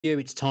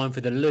It's time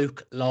for the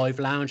Luke Live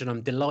Lounge, and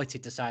I'm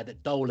delighted to say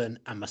that Dolan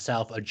and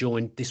myself are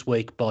joined this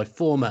week by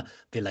former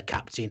Villa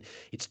captain.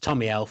 It's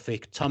Tommy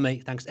Elphick.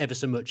 Tommy, thanks ever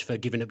so much for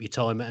giving up your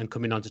time and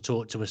coming on to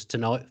talk to us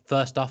tonight.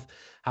 First off,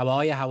 how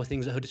are you? How are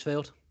things at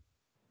Huddersfield?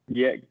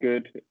 Yeah,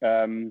 good.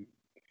 A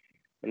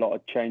lot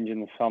of change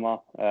in the summer.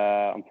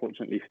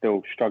 Unfortunately,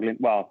 still struggling.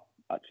 Well,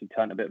 actually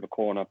turned a bit of a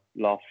corner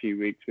last few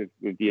weeks with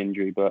the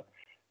injury, but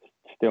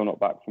still not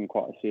back from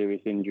quite a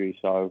serious injury.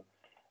 So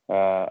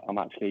I'm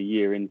actually a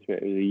year into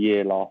it. It was a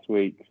year last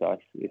week, so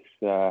it's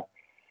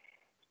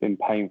been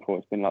painful.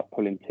 It's been like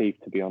pulling teeth,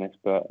 to be honest.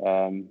 But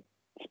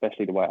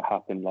especially the way it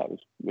happened, like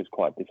was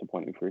quite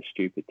disappointing for a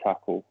stupid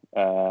tackle.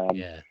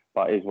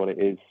 But it is what it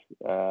is.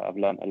 I've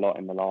learnt a lot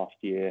in the last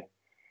year.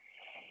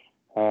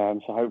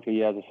 So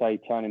hopefully, as I say,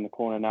 turning the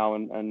corner now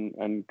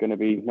and going to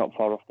be not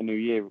far off the new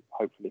year,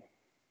 hopefully.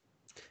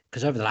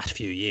 Because over the last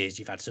few years,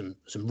 you've had some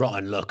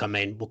rotten luck. I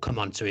mean, we'll come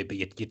on to it, but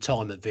your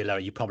time at Villa,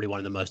 you're probably one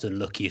of the most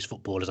unluckiest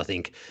footballers I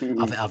think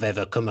I've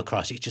ever come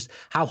across. It's just,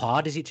 how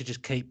hard is it to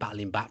just keep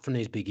battling back from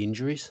these big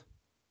injuries?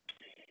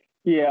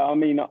 Yeah, I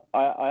mean,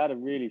 I had a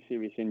really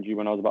serious injury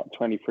when I was about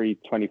 22,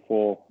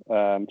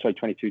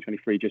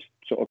 23, just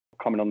sort of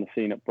coming on the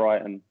scene at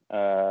Brighton.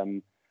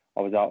 I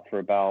was out for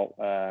about,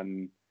 I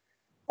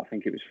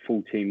think it was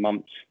 14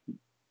 months,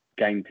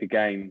 game to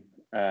game.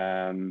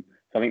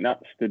 So I think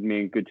that stood me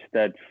in good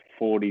stead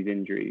for these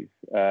injuries.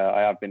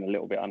 I have been a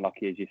little bit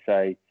unlucky, as you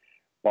say,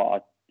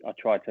 but I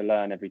try to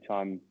learn every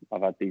time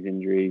I've had these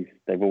injuries.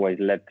 They've always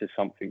led to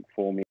something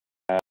for me.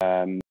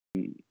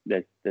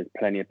 There's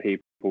plenty of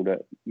people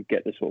that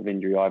get the sort of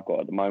injury I've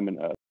got at the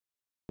moment at a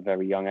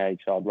very young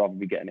age. So I'd rather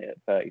be getting it at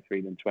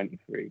 33 than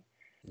 23.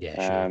 Yeah,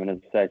 sure. And as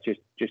I say, it's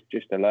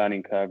just a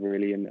learning curve,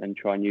 really, and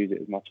try and use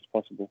it as much as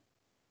possible.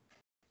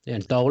 Yeah,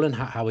 and Dolan,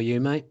 how are you,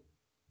 mate?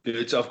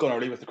 Good. I've gone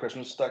early with the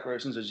Christmas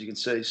decorations, as you can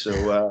see.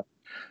 So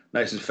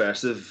nice and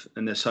festive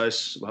in this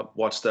house.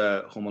 Watched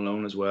Home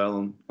Alone as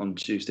well on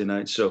Tuesday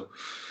night. So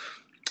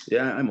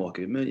yeah, I'm all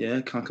good, mate.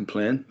 Yeah, can't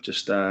complain.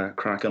 Just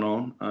cracking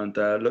on. And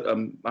look,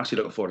 I'm actually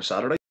looking forward to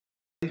Saturday.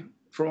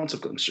 For once,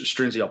 I've gotten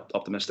strangely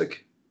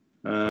optimistic.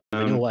 It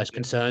always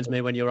concerns me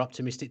when you're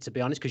optimistic, to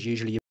be honest, because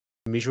usually you're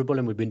miserable,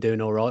 and we've been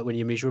doing all right when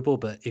you're miserable.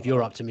 But if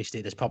you're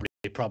optimistic, there's probably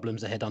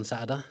problems ahead on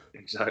Saturday.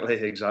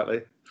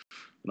 Exactly.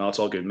 No, it's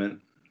all good, mate.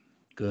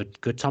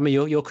 Good. Tommy,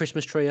 your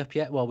Christmas tree up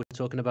yet? While we're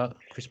talking about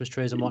Christmas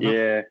trees and whatnot.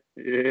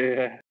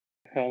 Yeah.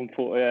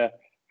 Probably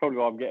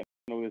why I'm getting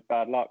all this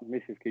bad luck.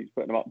 Mrs. keeps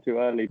putting them up too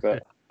early,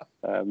 but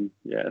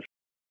yeah.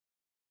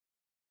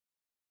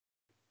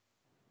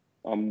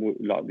 I'm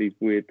like these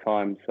weird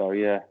times, so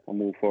yeah,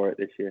 I'm all for it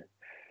this year.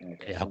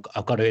 Yeah,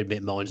 I've got to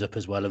admit mine's up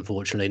as well.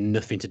 Unfortunately,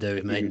 nothing to do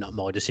with me, not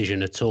my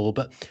decision at all.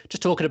 But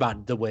just talking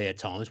about the weird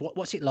times,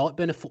 what's it like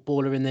being a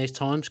footballer in these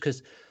times?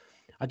 Because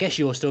I guess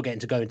you're still getting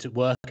to go into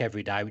work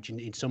every day, which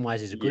in some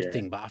ways is a good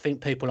thing. But I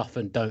think people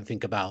often don't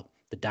think about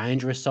the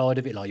dangerous side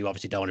of it. Like, you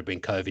obviously don't want to bring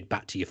COVID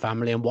back to your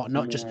family and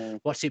whatnot. Just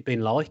what's it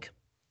been like?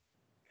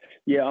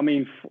 Yeah, I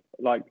mean,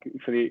 like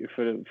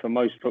for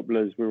most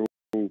footballers,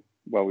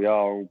 we are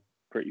all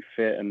pretty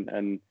fit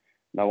and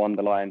no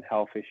underlying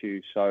health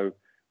issues, so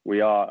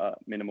we are at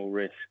minimal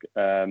risk.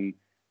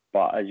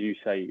 But as you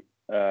say,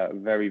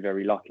 very,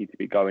 very lucky to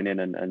be going in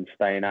and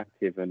staying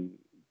active and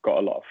got a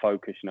lot of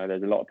focus. You know,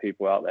 there's a lot of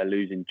people out there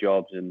losing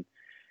jobs and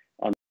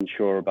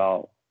unsure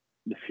about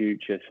the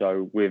future.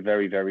 So we're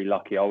very, very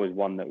lucky. I was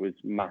one that was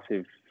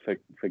massive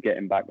for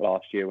getting back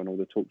last year when all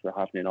the talks were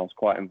happening. I was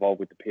quite involved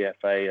with the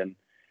PFA and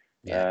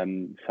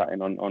sat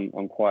in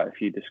on quite a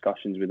few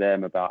discussions with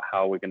them about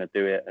how we're going to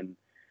do it and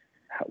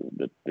how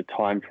the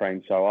time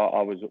frame. So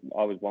I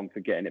was one for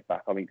getting it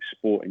back. I think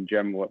sport in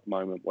general at the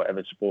moment,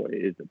 whatever sport it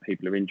is that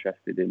people are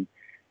interested in,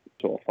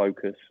 sort of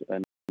focus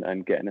and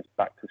getting us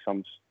back to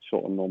some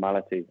sort of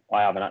normality.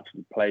 I haven't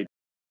actually played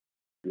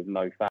with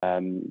no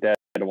fans. They're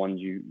the ones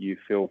you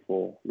feel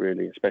for,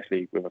 really,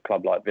 especially with a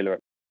club like Villa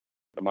at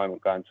the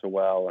moment going so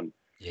well. And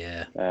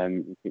you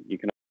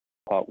can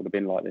part would have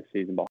been like this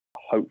season, but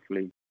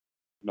hopefully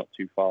not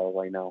too far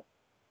away now.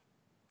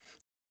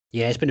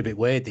 Yeah, it's been a bit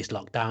weird this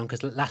lockdown,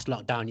 because last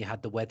lockdown you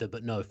had the weather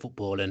but no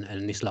football,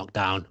 and this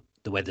lockdown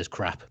the weather's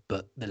crap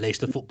but at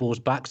least the football's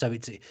back. So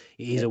it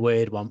is a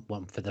weird one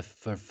for the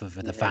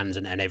fans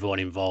and everyone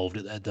involved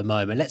at the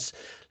moment. Let's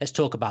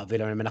talk about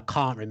Villa. I mean, I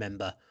can't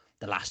remember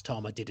the last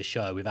time I did a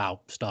show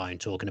without starting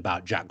talking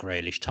about Jack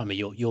Grealish. Tommy,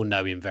 you'll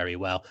know him very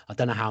well. I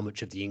don't know how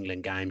much of the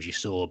England games you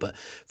saw, but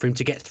for him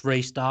to get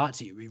 3 starts,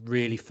 it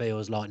really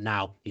feels like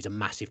now he's a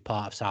massive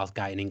part of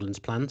Southgate and England's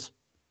plans.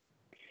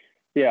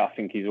 Yeah, I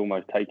think he's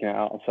almost taken it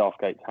out of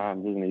Southgate's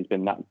hands, isn't he? He's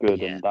been that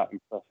good and that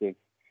impressive.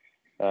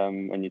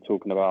 When you're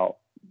talking about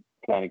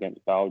playing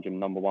against Belgium,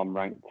 number 1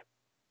 ranked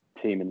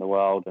team in the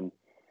world, and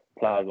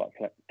players like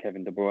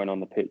Kevin De Bruyne on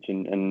the pitch,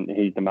 and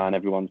he's the man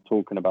everyone's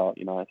talking about.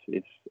 You know,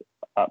 it's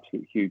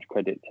absolute huge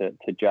credit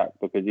to Jack,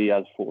 because he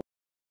has forced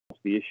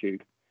the issue.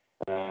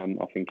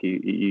 I think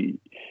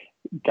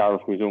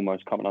Gareth was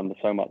almost coming under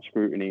so much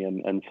scrutiny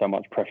and so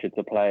much pressure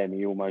to play, and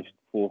he almost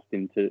forced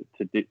him to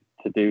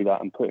do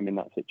that and put him in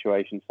that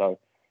situation. So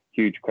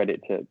huge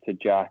credit to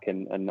Jack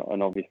and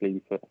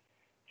obviously for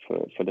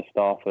the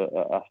staff at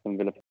Aston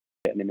Villa for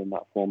getting him in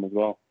that form as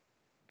well.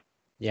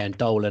 Yeah, and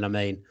Dolan, I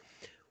mean,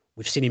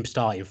 we've seen him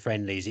start in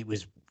friendlies. It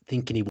was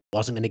thinking he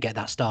wasn't going to get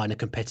that start in a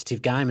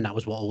competitive game, and that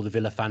was what all the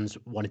Villa fans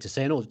wanted to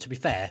see. And to be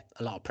fair,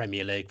 a lot of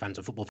Premier League fans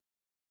and football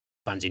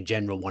fans in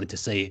general wanted to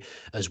see it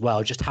as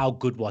well. Just how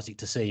good was it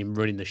to see him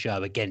running the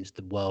show against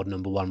the world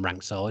 #1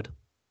 ranked side?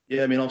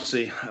 Yeah, I mean,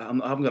 obviously, I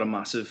haven't got a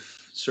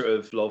massive sort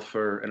of love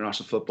for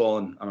international football,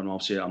 and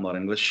obviously I'm not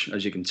English,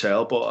 as you can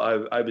tell. But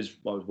I was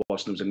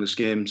watching those English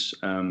games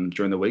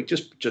during the week,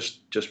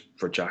 just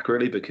for Jack,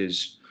 really,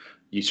 because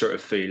you sort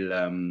of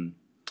feel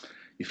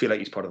like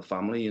he's part of the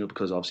family,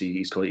 because obviously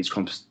he's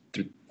come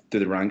through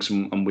the ranks,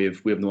 and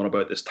we've known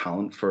about this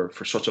talent for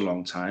such a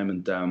long time,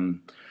 and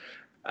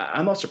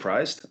I'm not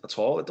surprised at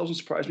all. It doesn't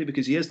surprise me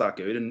because he is that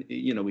good, and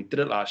we did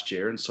it last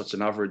year in such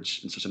an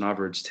average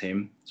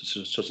team,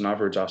 such an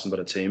average Aston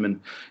Villa team,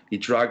 and he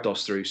dragged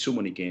us through so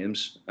many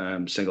games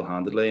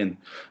single-handedly. And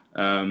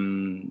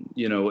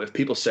if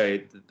people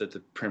say that the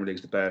Premier League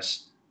is the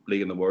best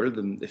league in the world,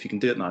 and if you can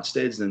do it in that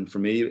stage, then for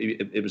me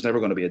it was never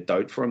going to be a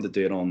doubt for him to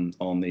do it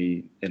on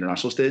the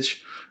international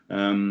stage.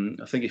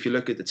 I think if you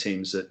look at the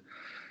teams that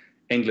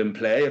England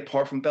play,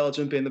 apart from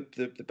Belgium being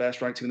the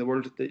best ranked team in the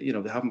world, they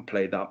haven't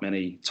played that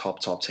many top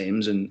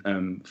teams,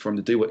 and for him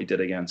to do what he did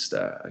against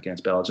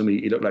Belgium,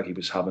 he looked like he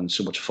was having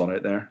so much fun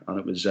out there, and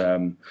it was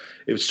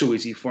so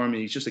easy for him.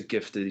 He's just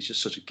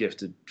such a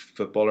gifted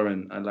footballer,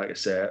 and like I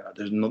said,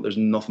 there's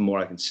nothing more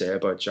I can say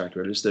about Jack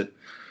Grealish that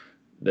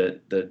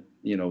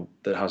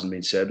hasn't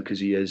been said, because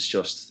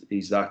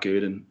he's that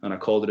good, and I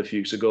called it a few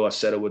weeks ago. I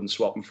said I wouldn't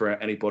swap him for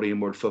anybody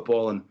in world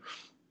football, and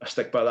I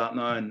stick by that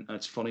now. And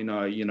it's funny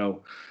now,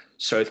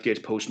 Southgate's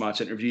post-match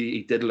interview,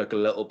 he did look a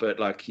little bit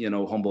like,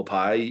 humble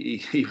pie.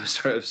 He was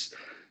sort of,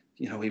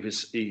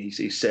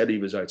 he said he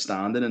was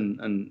outstanding,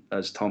 and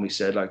as Tommy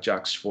said, like,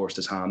 Jack's forced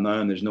his hand now,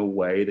 and there's no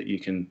way that you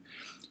can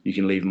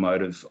leave him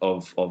out of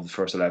the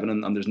first 11,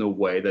 and there's no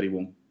way that he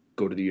won't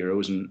go to the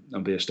Euros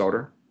and be a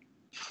starter.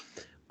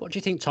 What do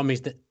you think, Tommy?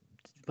 Is that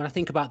when I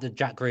think about the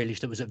Jack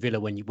Grealish that was at Villa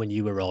when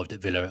you arrived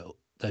at Villa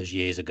those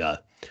years ago,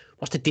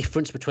 what's the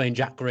difference between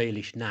Jack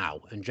Grealish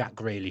now and Jack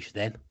Grealish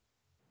then?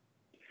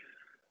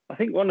 I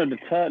think one of the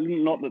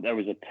not that there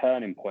was a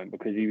turning point,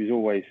 because he was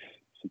always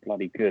so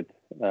bloody good.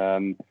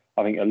 I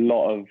think a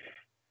lot of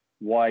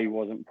why he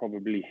wasn't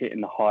probably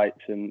hitting the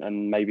heights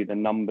and maybe the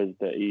numbers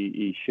that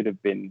he should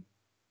have been.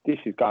 This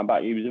is going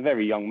back. He was a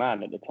very young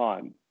man at the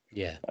time.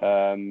 Yeah.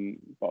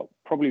 But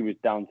probably was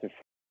down to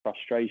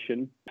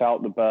frustration,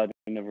 felt the burden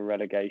of a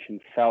relegation,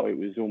 felt it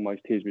was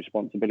almost his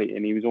responsibility,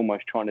 and he was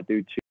almost trying to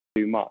do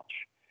too much.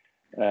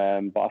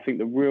 But I think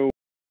the real,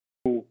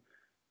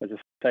 as I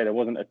say, there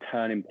wasn't a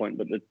turning point,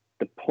 but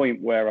the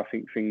point where I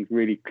think things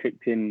really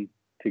clicked in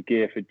to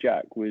gear for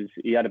Jack was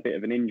he had a bit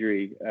of an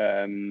injury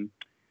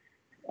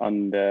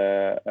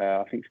under,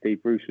 I think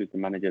Steve Bruce was the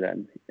manager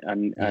then,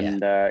 and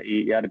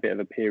he had a bit of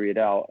a period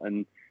out,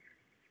 and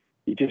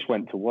he just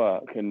went to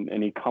work,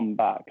 and he come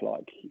back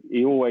like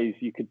he always.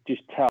 You could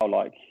just tell,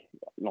 like,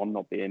 I'm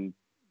not being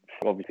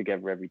obviously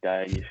together every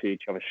day, and you see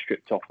each other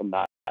stripped off on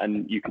that,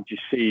 and you could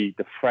just see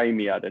the frame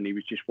he had, and he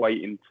was just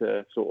waiting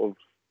to sort of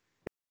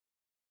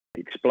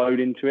explode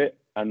into it.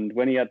 And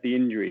when he had the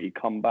injury, he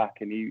come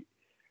back, and he's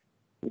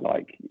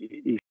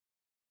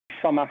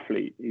some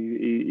athlete.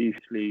 He's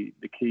the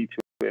key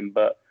to him,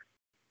 but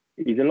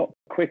he's a lot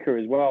quicker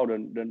as well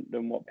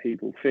than what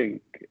people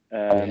think.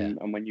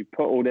 And when you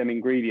put all them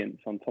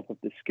ingredients on top of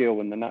the skill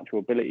and the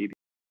natural ability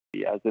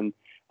he has, and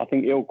I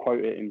think he'll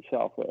quote it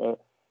himself, a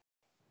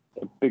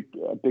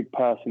big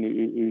person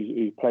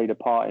who's played a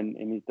part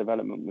in his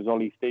development was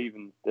Ollie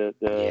Stevens, the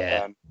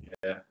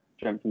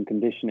strength and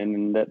conditioning,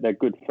 and they're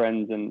good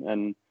friends.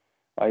 And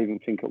I even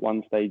think at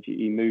one stage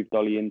he moved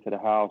Ollie into the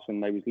house,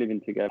 and they was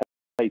living together,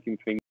 taking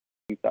things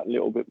that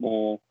little bit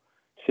more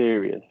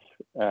serious.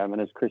 And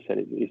as Chris said,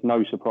 it's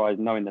no surprise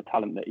knowing the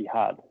talent that he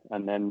had,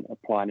 and then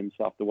applying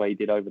himself the way he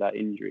did over that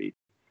injury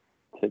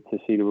to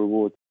see the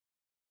rewards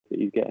that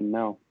he's getting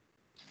now.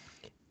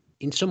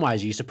 In some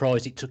ways, are you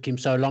surprised it took him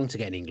so long to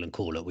get an England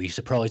call-up? Were you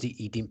surprised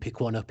he didn't pick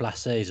one up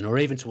last season, or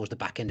even towards the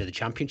back end of the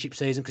Championship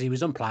season, because he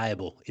was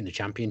unplayable in the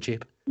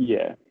Championship?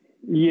 Yeah.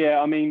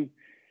 I mean,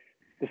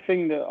 the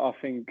thing that I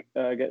think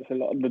gets a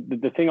lot,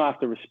 the thing I have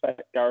to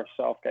respect Gareth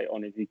Southgate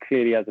on is he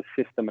clearly has a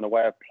system and a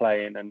way of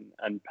playing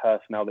and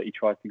personnel that he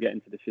tries to get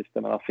into the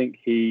system. And I think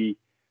he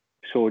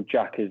saw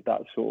Jack as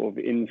that sort of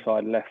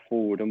inside left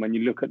forward. And when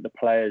you look at the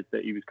players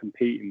that he was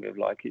competing with,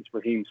 like it's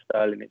Raheem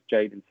Sterling, it's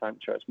Jadon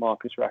Sancho, it's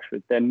Marcus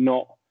Rashford, they're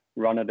not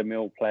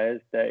run-of-the-mill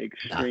players. They're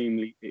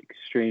extremely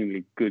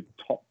good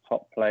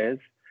top players.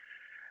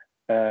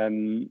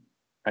 And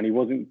he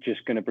wasn't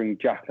just going to bring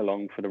Jack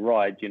along for the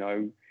ride,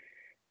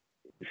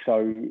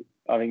 So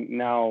I think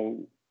now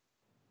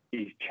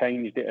he's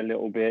changed it a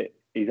little bit.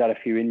 He's had a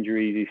few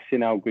injuries. He's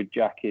seen how good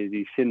Jack is.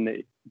 He's seen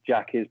that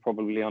Jack is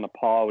probably on a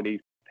par with these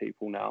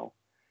people now.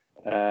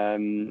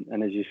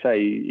 And as you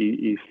say,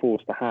 he's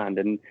forced a hand.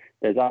 And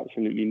there's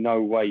absolutely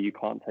no way you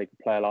can't take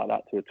a player like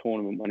that to a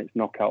tournament when it's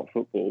knockout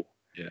football.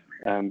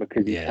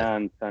 because he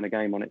can turn a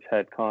game on its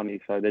head, can't he?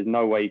 So there's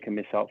no way he can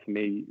miss out for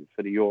me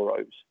for the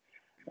Euros.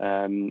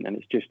 And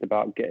it's just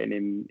about getting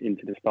him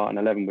into the starting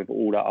 11 with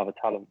all that other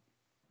talent.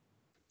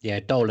 Yeah,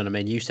 Dolan, I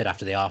mean, you said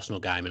after the Arsenal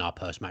game in our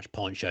post-match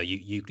point show,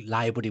 you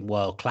labelled him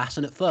world-class.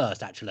 And at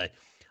first, actually,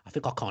 I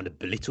think I kind of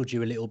belittled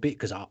you a little bit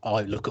because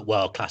I look at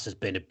world-class as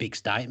being a big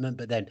statement.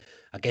 But then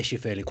I guess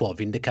you're feeling quite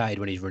vindicated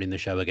when he's running the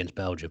show against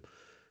Belgium.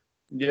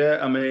 Yeah,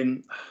 I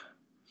mean,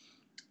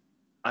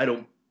 I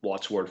don't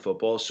watch world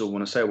football, so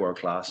when I say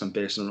world-class, I'm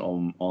basing it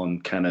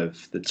on kind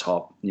of the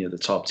top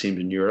teams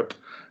in Europe.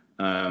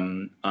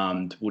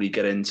 And would he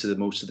get into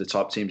most of the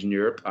top teams in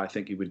Europe? I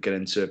think he would get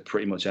into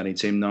pretty much any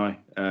team now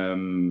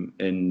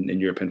in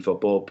European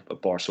football.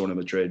 Barcelona,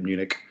 Madrid,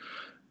 Munich,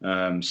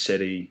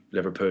 City,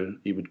 Liverpool.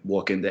 He would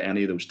walk into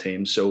any of those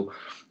teams. So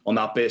on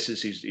that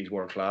basis, he's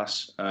world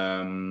class.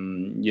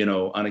 And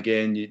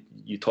again,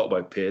 you talk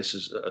about pace,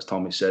 as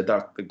Tommy said.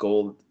 That the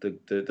goal,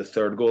 the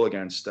third goal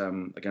against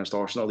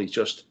Arsenal, he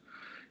just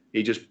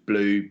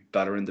blew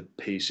better into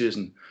pieces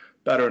and.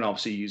 Better, and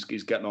obviously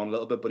he's getting on a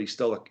little bit, but he's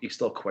still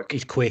quick.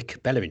 He's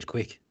quick. Bellerin's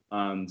quick.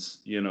 And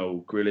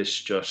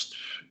Grealish just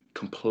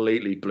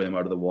completely blew him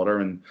out of the water.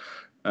 And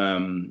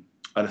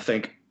I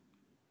think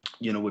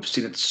we've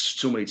seen it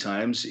so many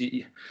times.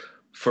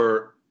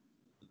 For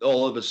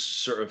all of his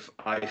sort of,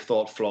 I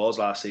thought, flaws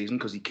last season,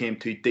 because he came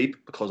too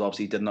deep, because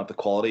obviously he didn't have the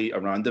quality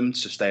around him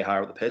to stay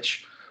higher at the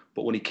pitch.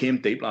 But when he came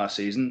deep last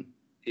season,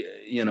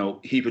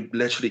 he would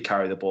literally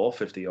carry the ball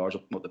 50 yards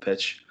up the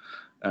pitch.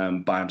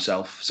 By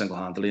himself,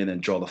 single-handedly, and then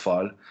draw the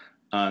foul.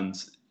 And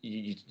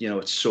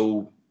it's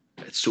so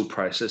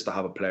priceless to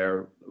have a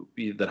player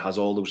that has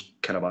all those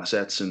kind of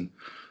assets. And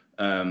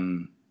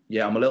I'm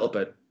a little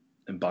bit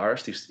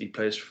embarrassed. He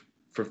plays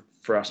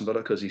for Aston Villa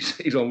because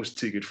he's almost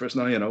too good for us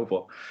now,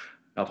 But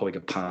I'll probably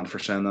get panned for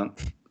saying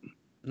that.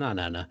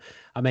 No.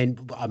 I mean,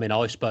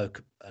 I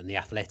spoke on The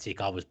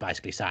Athletic. I was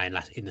basically saying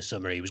in the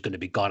summer he was going to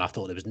be gone. I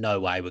thought there was no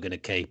way we're going to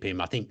keep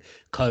him. I think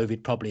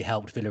COVID probably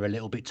helped Villa a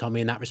little bit, Tommy,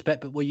 in that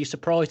respect. But were you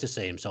surprised to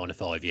see him sign a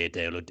 5-year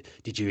deal, or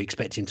did you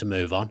expect him to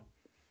move on?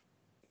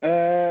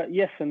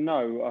 Yes and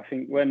no. I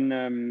think when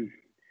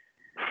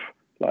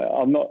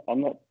I'm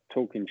not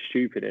talking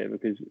stupid here,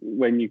 because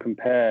when you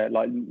compare,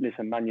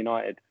 listen, Man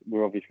United,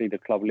 we're obviously the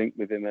club linked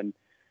with him, and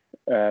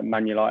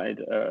Man United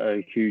are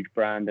a huge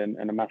brand and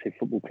a massive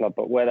football club,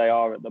 but where they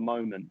are at the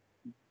moment,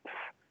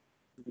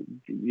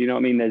 you know what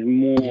I mean? There's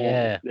more.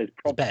 Yeah, there's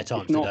better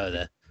times to go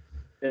there.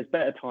 There's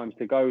better times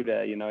to go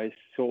there. It's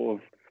sort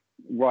of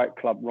right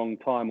club, wrong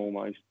time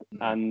almost.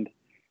 And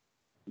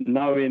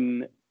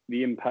knowing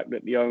the impact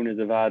that the owners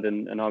have had,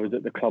 and I was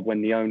at the club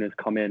when the owners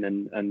come in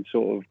and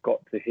sort of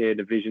got to hear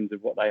the visions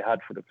of what they had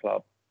for the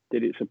club.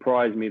 Did it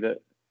surprise me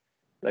that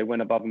they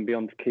went above and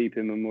beyond to keep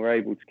him and were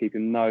able to keep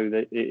him? No,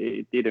 that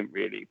it didn't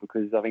really,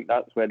 because I think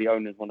that's where the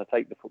owners want to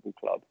take the football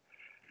club.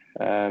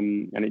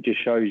 And it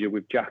just shows you,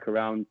 with Jack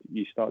around,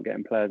 you start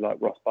getting players like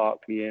Ross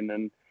Barkley in,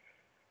 and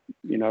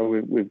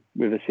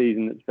with a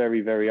season that's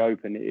very, very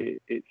open,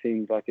 it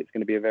seems like it's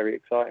going to be a very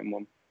exciting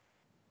one.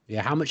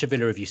 Yeah, how much of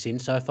Villa have you seen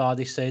so far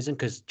this season?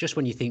 Because just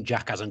when you think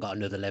Jack hasn't got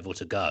another level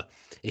to go,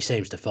 he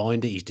seems to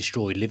find it. He's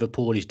destroyed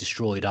Liverpool, he's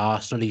destroyed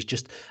Arsenal, he's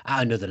just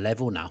at another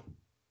level now.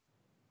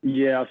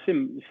 Yeah, I've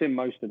seen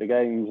most of the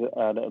games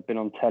that have been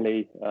on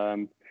telly.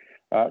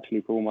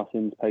 Actually, for all my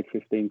sins, paid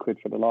 £15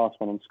 for the last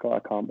one on Sky. I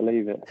can't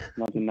believe it.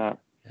 Imagine that.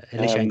 At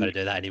least you ain't got to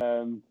do that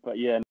anymore. But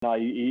yeah, no,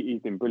 he's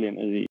been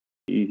brilliant.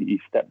 He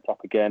stepped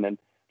up again, and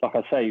like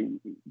I say,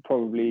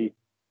 probably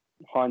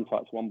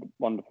hindsight's one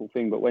wonderful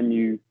thing. But when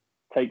you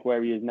take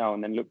where he is now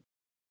and then look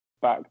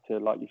back to,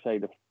 like you say,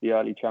 the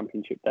early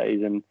Championship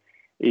days, and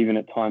even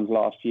at times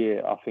last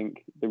year, I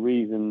think the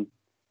reason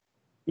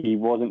he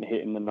wasn't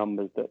hitting the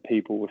numbers that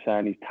people were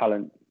saying his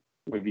talent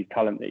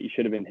that he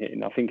should have been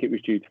hitting, I think it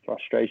was due to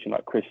frustration.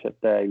 Like Chris said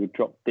there, he would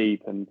drop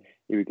deep and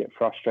he would get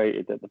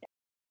frustrated that the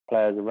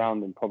players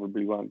around him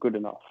probably weren't good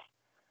enough.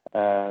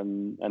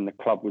 And the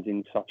club was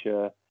in such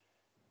a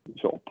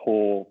sort of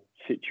poor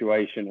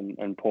situation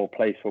and poor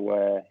place for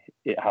where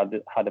it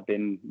had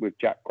been with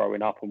Jack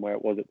growing up and where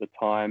it was at the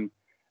time.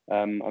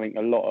 I think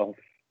a lot of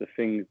the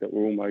things that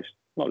were almost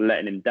not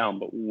letting him down,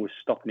 but was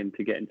stopping him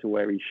to getting to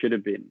where he should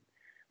have been,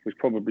 was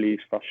probably his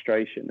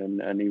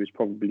frustration, and he was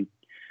probably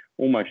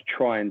almost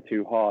trying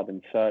too hard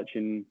and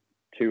searching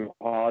too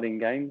hard in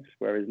games.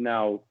 Whereas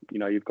now,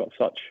 you've got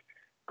such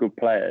good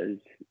players,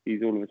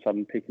 he's all of a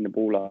sudden picking the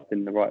ball up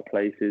in the right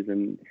places,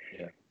 and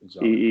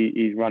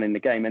he's running the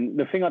game. And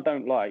the thing I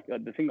don't like,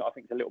 the thing that I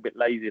think is a little bit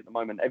lazy at the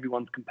moment,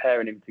 everyone's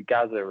comparing him to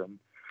Gaza, and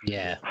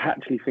I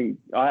actually think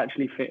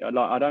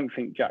I don't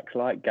think Jack's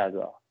like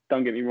Gaza.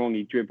 Don't get me wrong,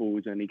 he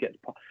dribbles and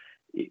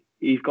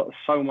he's got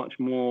so much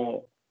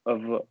more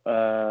of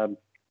a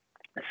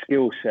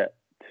skill set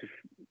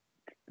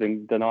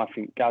than I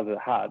think Gaza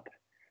had.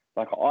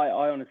 Like I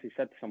honestly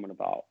said to someone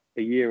about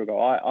a year ago,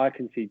 I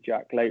can see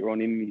Jack later on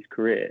in his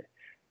career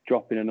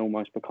dropping and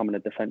almost becoming a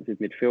defensive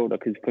midfielder,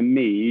 because for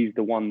me, he's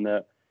the one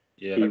that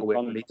he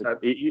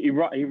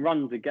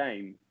runs the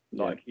game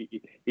Like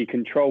he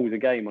controls a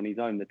game on his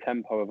own, the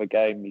tempo of a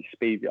game. He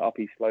speeds it up,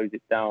 he slows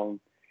it down.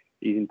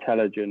 He's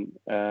intelligent.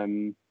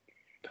 I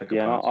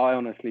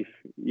honestly,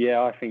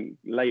 I think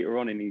later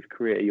on in his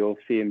career, you'll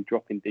see him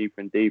dropping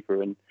deeper and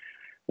deeper and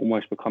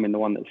almost becoming the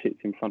one that sits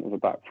in front of the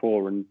back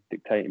four and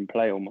dictating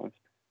play almost.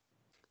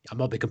 I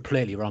might be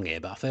completely wrong here,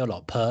 but I feel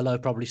like Pirlo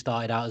probably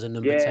started out as a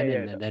number 10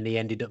 and then he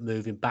ended up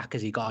moving back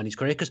as he got on his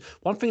career. Because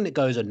one thing that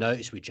goes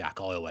unnoticed with Jack,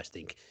 I always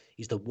think,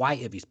 is the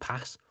weight of his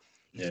pass.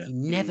 He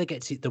never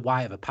gets the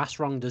weight of a pass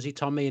wrong, does he,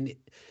 Tommy? And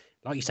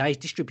like you say, his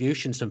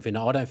distribution's something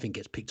that I don't think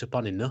gets picked up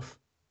on enough.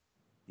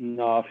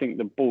 No, I think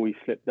the ball he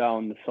slipped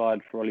down the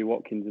side for Ollie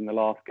Watkins in the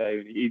last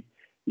game.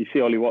 You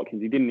see Ollie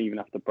Watkins, he didn't even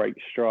have to break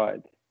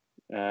stride.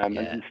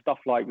 And stuff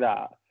like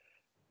that,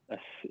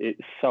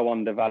 it's so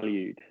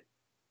undervalued.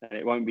 And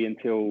it won't be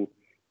until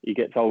he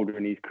gets older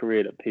in his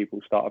career that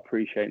people start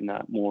appreciating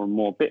that more and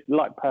more. A bit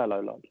like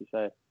Pirlo, like you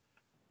say.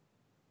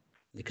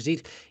 Because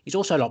he's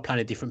also like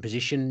playing a different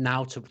position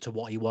now to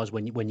what he was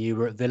when you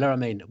were at Villa. I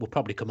mean, we'll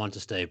probably come on to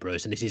Steve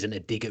Bruce, and this isn't a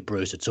dig at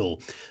Bruce at all,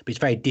 but it's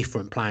very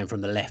different playing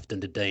from the left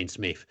under Dean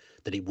Smith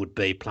than it would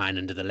be playing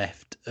under the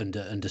left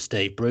under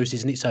Steve Bruce,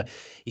 isn't it? So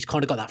he's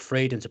kind of got that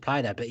freedom to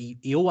play there, but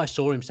he always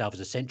saw himself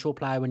as a central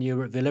player when you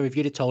were at Villa. If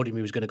you'd have told him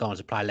he was going to go on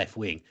to play left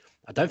wing,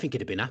 I don't think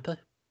he'd have been happy.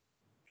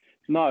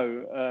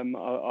 No,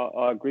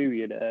 I agree with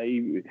you there.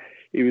 He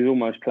was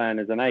almost playing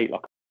as an 8, like,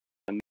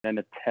 and then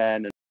a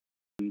 10,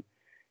 and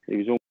it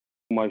was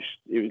like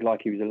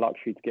he was a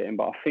luxury to get him.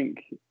 But I think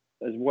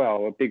as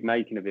well, a big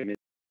making of him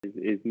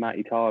is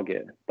Matty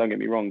Target. Don't get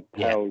me wrong,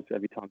 Tails,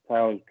 every time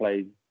Tails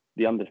plays,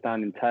 the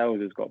understanding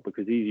Tails has got,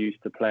 because he's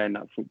used to playing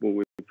that football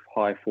with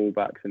high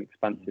fullbacks and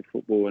expansive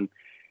football, and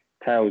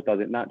Tails does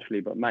it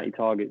naturally. But Matty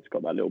Target's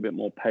got that little bit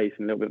more pace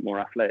and a little bit more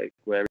athletic,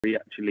 where he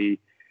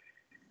actually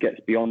gets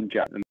beyond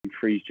Jack and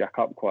frees Jack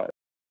up quite.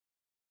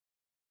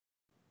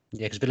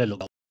 Yeah, because Villa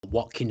look like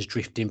Watkins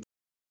drifting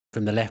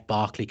from the left.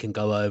 Barkley can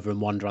go over and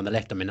wander on the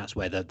left. I mean, that's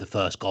where the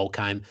first goal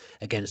came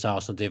against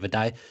Arsenal the other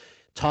day.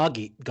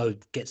 Target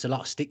gets a lot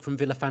of stick from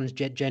Villa fans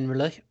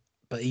generally,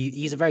 but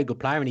he's a very good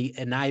player and he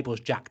enables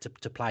Jack to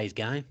play his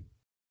game.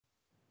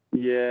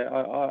 Yeah,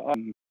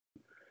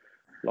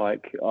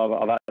 I've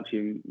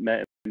actually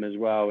met him as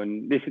well,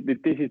 and this is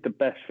the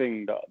best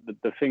thing, the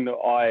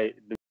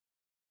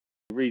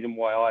reason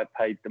why I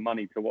paid the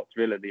money to watch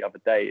Villa the other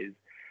day is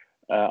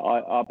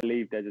I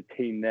believe there's a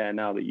team there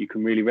now that you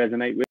can really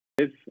resonate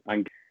with,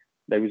 and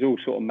they was all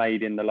sort of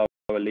made in the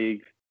lower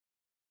leagues.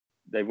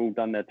 They've all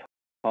done their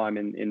time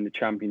in the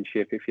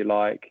Championship, if you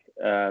like.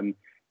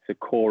 It's a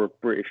core of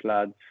British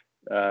lads.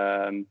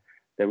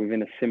 They're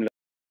within a similar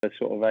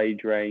sort of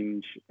age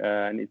range,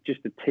 and it's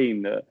just a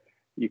team that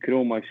you could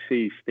almost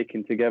see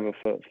sticking together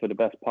for the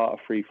best part of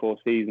 3-4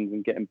 seasons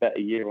and getting better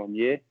year on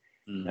year.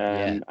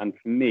 And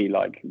for me,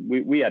 like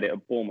we had it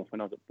at Bournemouth. When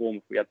I was at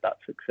Bournemouth, we had that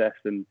success,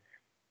 and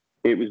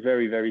it was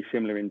very, very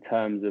similar in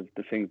terms of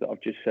the things that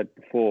I've just said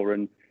before.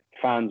 And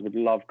fans would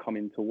love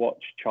coming to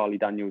watch Charlie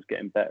Daniels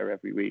getting better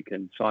every week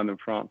and Simon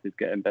Francis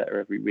getting better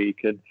every week.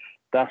 And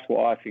that's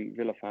what I think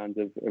Villa fans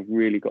have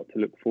really got to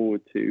look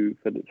forward to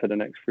for the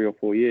next 3 or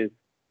 4 years.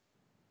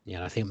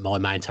 Yeah, I think my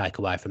main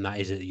takeaway from that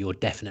is that you're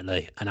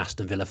definitely an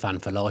Aston Villa fan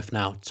for life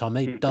now,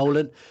 Tommy.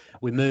 Dolan,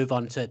 we move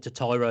on to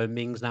Tyrone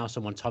Mings now,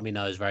 someone Tommy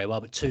knows very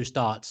well, but 2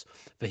 starts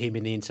for him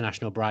in the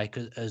international break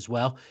as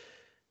well.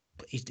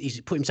 But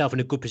he's put himself in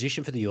a good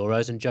position for the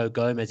Euros, and Joe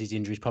Gomez's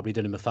injury's probably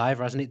done him a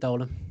favour, hasn't it,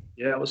 Dolan?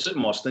 Yeah, I was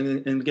sitting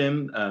watching in the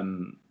game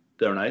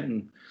the other night,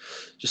 and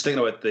just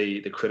thinking about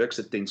the critics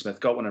that Dean Smith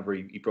got whenever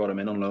he brought him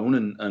in on loan,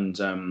 and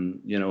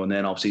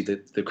then obviously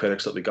the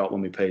critics that we got when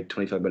we paid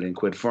 25 million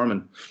quid for him,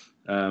 and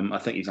I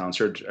think he's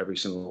answered every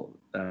single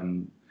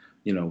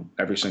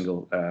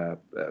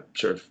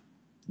sort of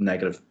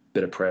negative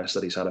bit of press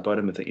that he's had about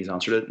him. I think he's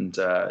answered it, and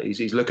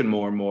he's looking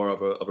more and more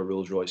of a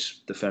Rolls Royce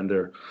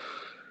defender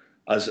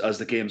as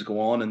the games go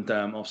on. And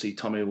obviously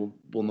Tommy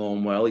will know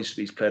him well.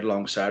 He's played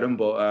alongside him,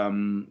 but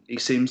he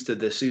seems to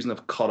this season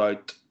have cut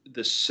out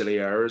the silly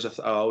errors.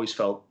 I always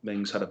felt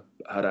Mings had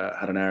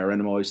an error in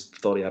him. I always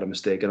thought he had a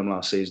mistake in him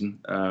last season.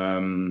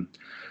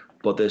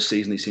 But this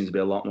season he seems to be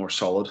a lot more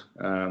solid,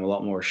 a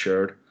lot more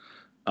assured,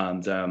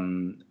 and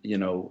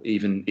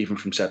even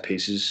from set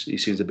pieces he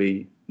seems to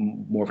be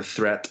more of a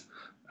threat.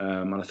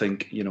 And I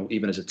think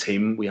even as a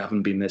team we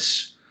haven't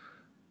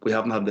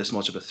had this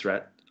much of a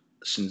threat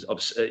since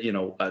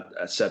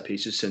at set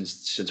pieces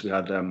since we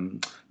had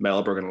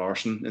Mellberg and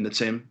Larsson in the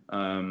team.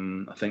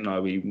 I think now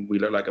we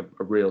look like a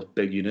real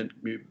big unit,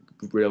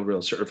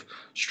 real sort of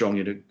strong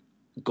unit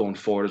going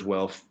forward as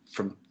well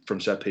from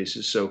set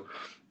pieces. So.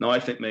 No, I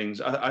think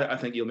Mings. I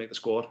think he'll make the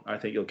squad. I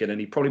think he'll get in.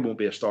 He probably won't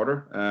be a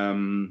starter.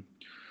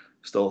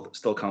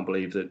 Still can't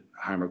believe that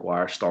Harry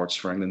Maguire starts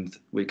for England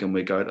week in,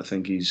 week out. I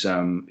think he's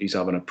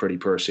having a pretty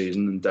poor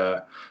season,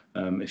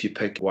 and if you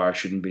pick Maguire,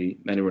 shouldn't be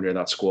anywhere near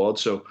that squad.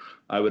 So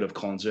I would have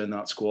Konza in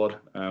that squad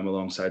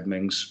alongside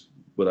Mings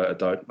without a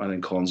doubt. I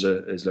think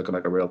Konza is looking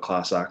like a real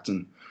class act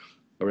and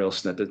a real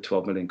snitted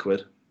 12 million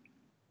quid.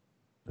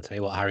 I'll tell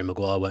you what, Harry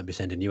Maguire won't be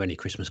sending you any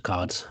Christmas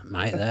cards,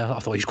 mate. There, I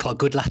thought he was quite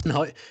good last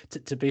night,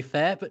 to be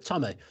fair. But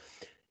Tommy,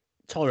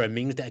 Tyrone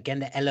Mings, that again,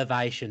 the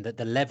elevation, that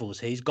the levels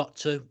he's got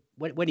to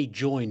when he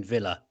joined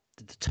Villa,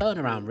 the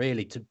turnaround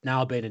really to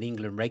now being an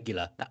England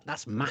regular,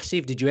 that's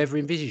massive. Did you ever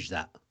envisage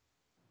that?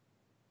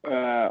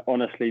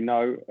 Honestly,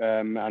 no.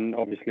 And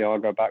obviously, I'll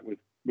go back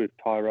with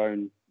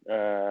Tyrone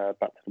back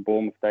to the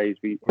Bournemouth days.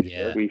 We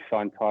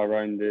signed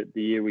Tyrone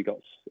the year we got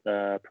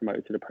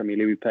promoted to the Premier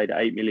League. We paid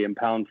 £8 million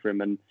for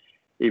him, and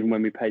even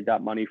when we paid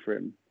that money for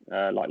him,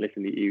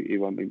 listen, he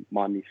won't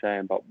mind me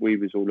saying, but we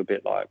was all a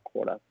bit like,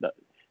 what? That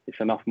it's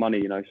enough money,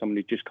 you know.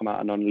 Somebody just come out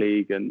of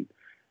non-league and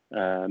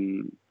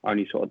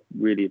only sort of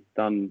really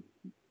done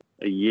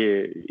a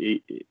year,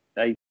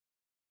 18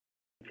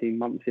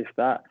 months, if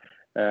that,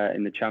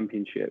 in the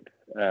Championship,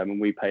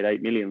 and we paid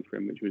 $8 million for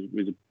him, which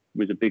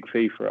was a big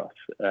fee for us.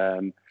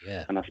 And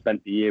I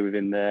spent the year with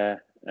him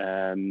there.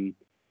 Very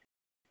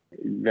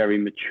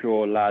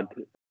mature lad.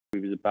 He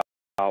was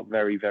about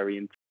very, very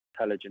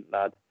intelligent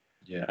lad.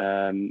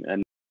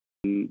 And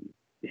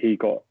he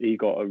got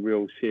a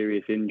real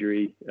serious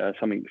injury,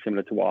 something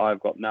similar to what I've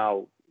got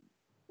now,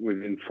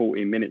 within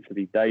 14 minutes of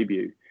his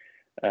debut.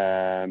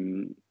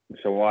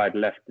 So I had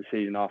left the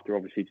season after,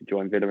 obviously, to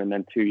join Villa, and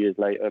then 2 years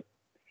later,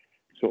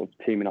 sort of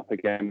teaming up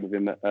again with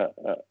him at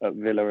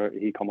Villa.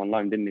 He come on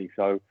loan, didn't he?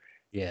 So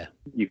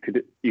you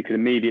could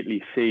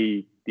immediately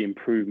see the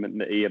improvement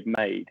that he had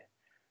made.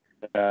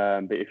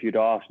 But if you'd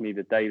asked me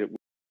the day that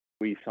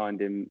we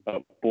signed him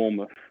at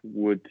Bournemouth,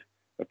 would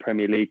a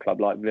Premier League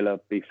club like Villa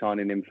be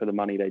signing him for the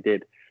money they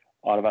did,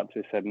 I'd have had to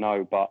have said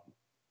no. But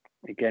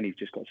again, he's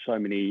just got so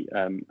many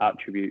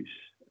attributes.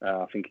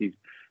 I think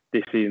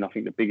this season, I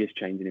think the biggest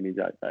change in him is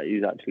that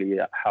he's actually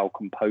how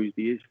composed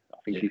he is. I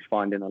think he's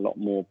finding a lot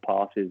more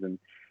passes, and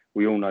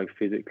we all know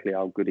physically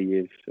how good he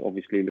is.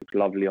 Obviously, he looks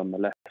lovely on the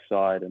left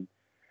side, and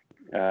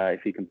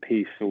if he can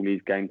piece all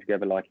these games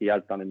together like he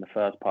has done in the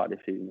first part of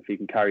the season, if he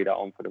can carry that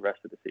on for the rest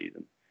of the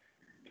season,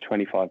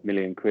 25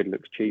 million quid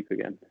looks cheap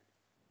again.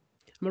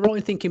 Am I right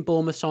in thinking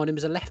Bournemouth signed him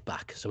as a left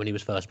back? So when he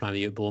was first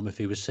playing at Bournemouth,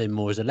 he was seen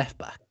more as a left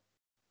back.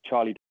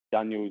 Charlie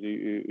Daniels,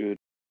 who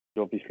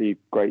obviously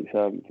great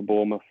servant for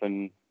Bournemouth,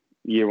 and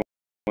year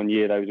on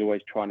year they was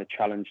always trying to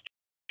challenge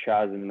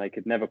Chaz, and they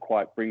could never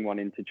quite bring one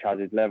into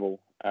Chaz's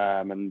level.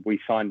 And we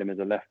signed him as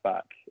a left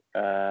back,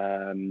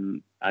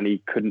 and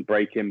he couldn't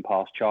break in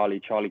past Charlie.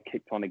 Charlie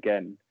kicked on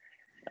again,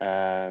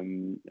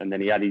 and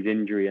then he had his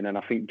injury. And then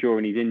I think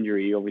during his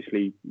injury, he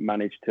obviously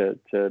managed to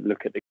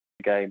look at the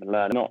game and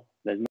learn.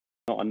 There's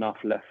not enough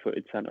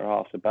left-footed centre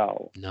halves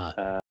about.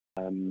 No.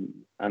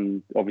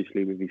 And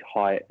obviously with his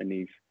height and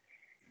his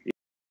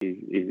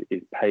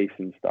pace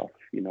and stuff,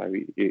 you know,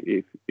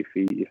 if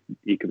he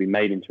could be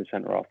made into a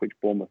centre half, which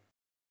Bournemouth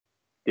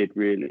did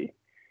really,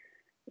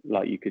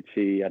 like you could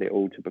see he had it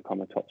all to become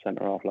a top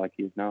centre half like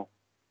he is now.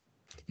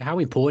 How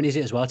important is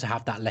it as well to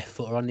have that left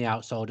footer on the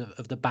outside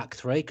of the back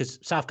three? Because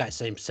Southgate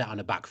seems set on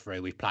a back three.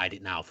 We've played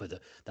it now for the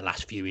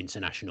last few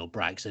international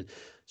breaks, and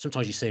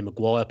sometimes you see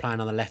Maguire playing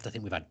on the left. I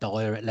think we've had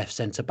Dyer at left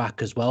centre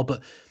back as well.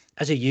 But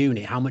as a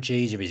unit, how much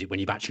easier is it when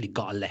you've actually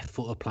got a left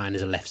footer playing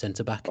as a left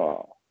centre back?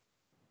 Oh,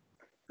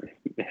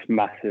 it's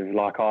massive.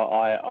 Like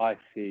I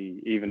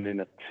see, even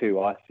in a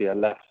two, I see a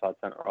left side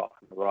centre half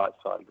and the right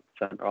side of the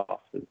centre half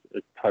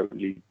as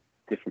totally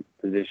different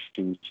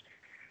positions.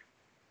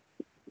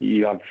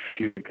 You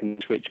can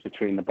switch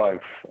between the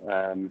both.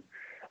 And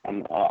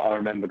I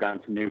remember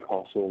going to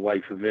Newcastle away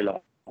for Villa,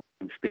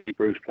 and Steve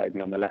Bruce played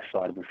me on the left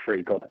side of the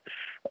three.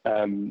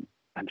 I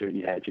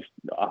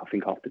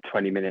think after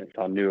 20 minutes,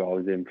 I knew I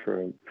was in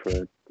for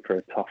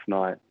a tough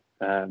night.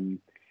 For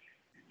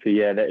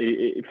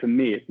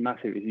me, it's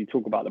massive. If you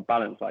talk about the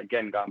balance, like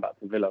again, going back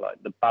to Villa,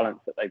 like the balance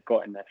that they've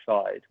got in their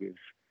side with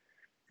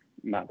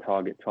Matt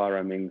Targett,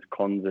 Tyrone Mings,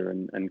 Konza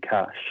and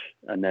Cash,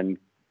 and then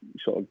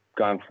sort of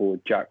going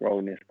forward, Jack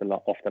rolling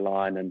off the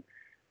line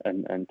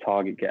and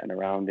Target getting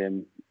around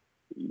him.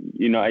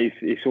 You know,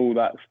 it's all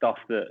that stuff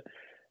that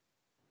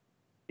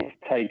is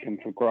taken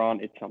for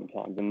granted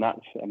sometimes, and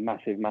that's a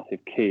massive,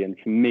 massive key. And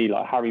for me,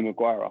 like Harry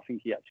Maguire, I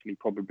think he actually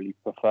probably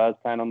prefers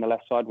playing on the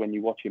left side. When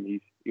you watch him, he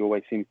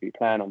always seems to be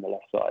playing on the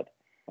left side.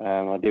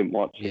 I didn't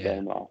watch the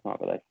game last night,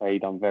 but they say he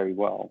done very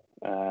well.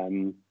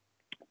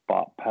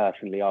 But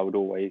personally, I would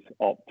always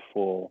opt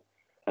for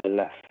a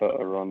left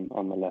footer on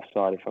the left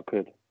side if I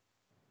could.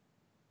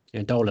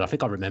 And Dolan, I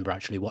think I remember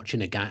actually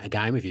watching a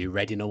game with you,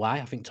 Reading away.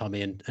 I think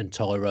Tommy and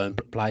Tyrone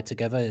played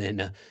together in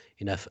a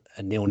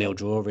 0-0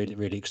 draw. Really,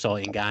 really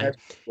exciting game.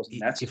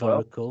 If I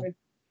recall.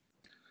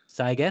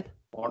 Say again.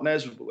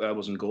 Martinez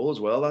was in goal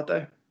as well that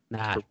day.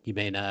 Nah, you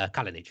mean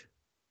Kalinic?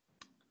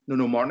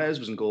 No, Martinez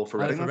was in goal for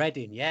Reading. For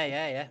Reading,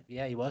 yeah,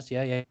 he was,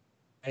 yeah.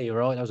 You're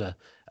right. That was a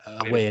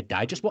weird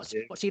day. Just what's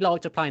he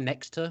like to play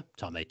next to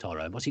Tommy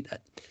Tyrone? What's he?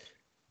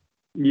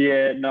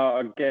 Yeah, no,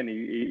 again,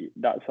 he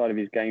that side of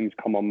his game's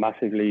come on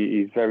massively.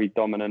 He's very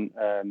dominant.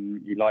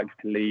 He likes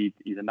to lead.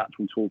 He's a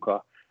natural talker.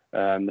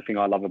 The thing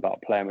I love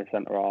about playing with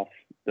centre-halves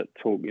that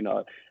talk, you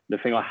know, the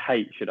thing I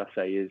hate, should I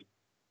say, is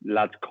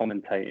lads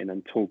commentating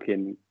and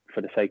talking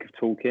for the sake of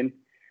talking.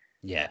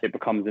 Yeah. it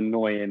becomes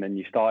annoying and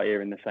you start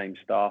hearing the same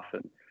stuff.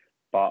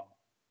 But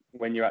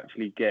when you're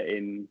actually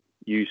getting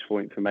useful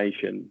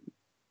information,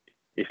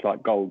 it's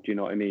like gold, do you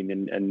know what I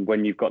mean? And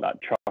when you've got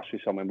that trust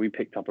with someone, we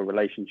picked up a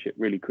relationship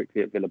really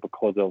quickly at Villa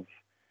because of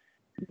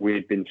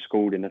we'd been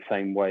schooled in the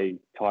same way.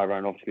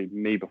 Tyrone, obviously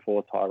me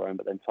before Tyrone,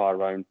 but then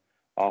Tyrone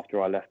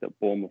after I left at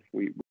Bournemouth,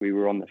 we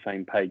were on the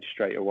same page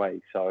straight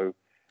away. So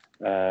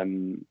I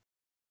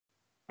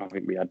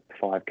think we had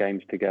 5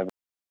 games together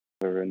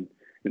and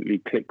we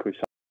clicked with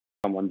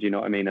someone, do you know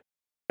what I mean?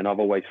 And I've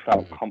always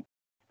felt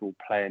comfortable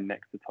playing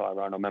next to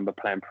Tyrone. I remember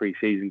playing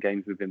pre-season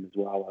games with him as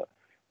well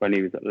when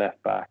he was at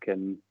left back.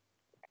 And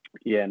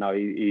yeah, no,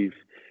 he's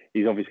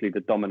obviously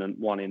the dominant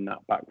one in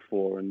that back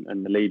four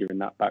and the leader in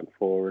that back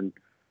four. And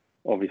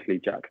obviously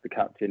Jack's the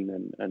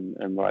captain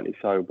and rightly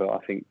so. But I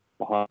think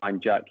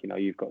behind Jack, you know,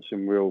 you've got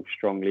some real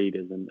strong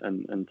leaders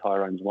and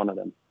Tyrone's one of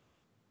them.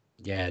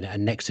 Yeah,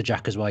 and next to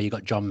Jack as well, you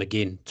got John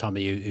McGinn,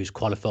 Tommy, who's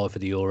qualified for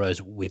the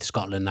Euros with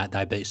Scotland. That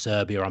they beat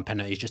Serbia on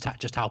penalties.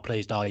 Just how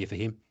pleased are you for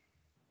him?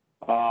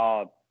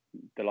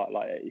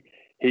 Like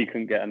he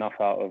couldn't get enough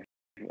out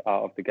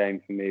of the game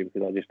for me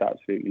because I just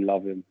absolutely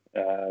love him.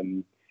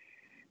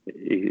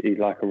 He's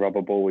like a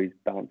rubber ball. He's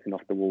bouncing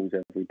off the walls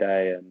every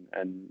day,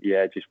 and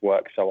yeah, just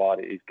works so hard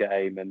at his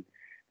game. And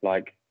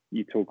like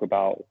you talk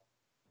about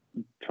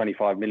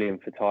 25 million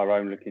for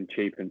Tyrone looking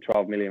cheap and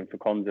 12 million for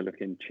Konza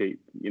looking cheap.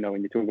 You know,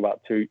 when you talk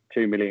about 2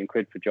 million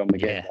quid for John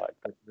McGinn,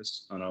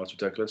 I know it's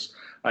ridiculous.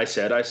 I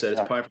said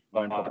it's pound for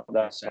pound.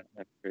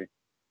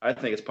 I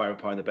think it's pound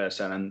for pound the best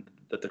signing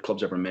that the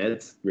club's ever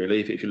made.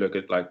 Really, if you look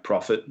at like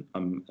profit,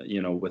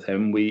 you know, with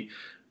him, he'd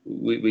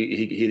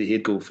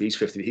go. He's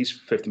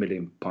 50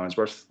 million pounds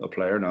worth a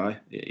player now.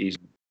 He's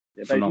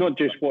but it's not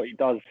just what he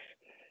does.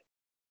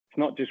 It's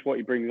not just what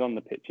he brings on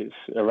the pitch. It's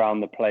around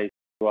the place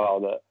as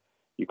well that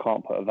you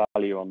can't put a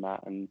value on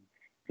that. And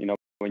you know,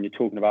 when you're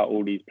talking about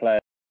all these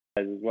players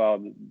as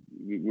well,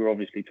 we're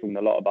obviously talking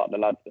a lot about the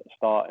lads that are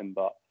starting,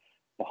 but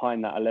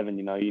behind that 11,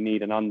 you know, you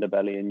need an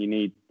underbelly and you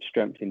need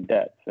strength in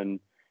depth and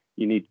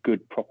you need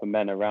good proper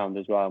men around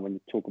as well. And when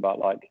you talk about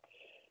like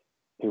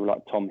people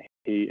like Tom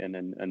Heaton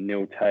and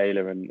Neil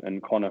Taylor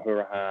and Conor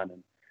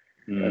Hourihane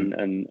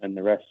and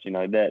the rest, you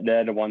know,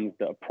 they're the ones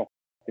that are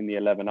propping the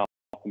 11 up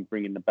and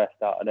bringing the best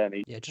out of them.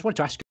 Yeah, just wanted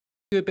to ask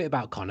you a bit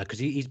about Conor because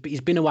he's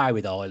been away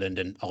with Ireland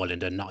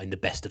are not in the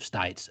best of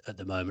states at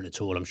the moment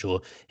at all. I'm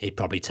sure he'd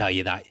probably tell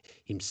you that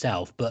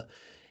himself, but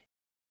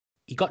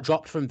he got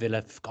dropped from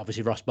Villa.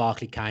 Obviously, Ross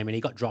Barkley came and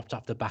he got dropped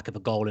off the back of a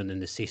goal and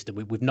an assist.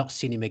 And we've not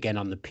seen him again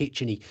on the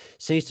pitch. And he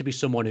seems to be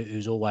someone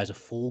who's always a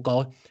fall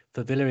guy.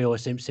 For Villa, he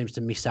always seems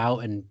to miss out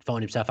and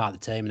find himself out of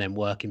the team and then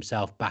work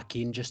himself back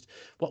in. Just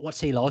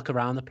what's he like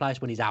around the place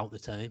when he's out of the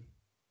team?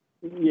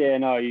 Yeah,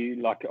 no,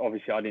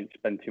 obviously I didn't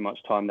spend too much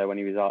time there when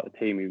he was out of the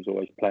team. He was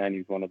always playing. He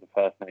was one of the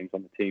first names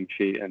on the team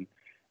sheet. And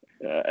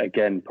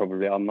again,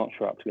 probably, I'm not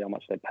sure actually how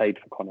much they paid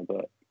for Conor,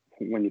 but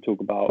when you talk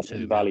about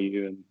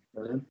value and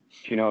do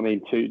you know what I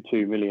mean?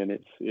 2 million.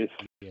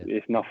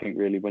 It's nothing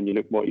really when you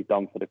look what he's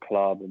done for the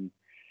club, and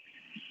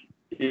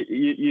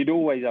you'd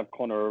always have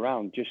Conor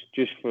around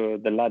just for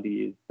the lad he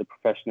is, the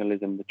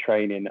professionalism, the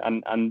training,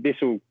 and this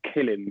will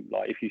kill him.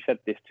 Like if you said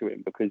this to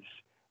him, because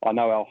I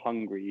know how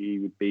hungry he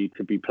would be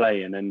to be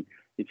playing, and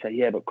he'd say,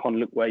 "Yeah, but Con,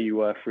 look where you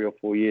were 3 or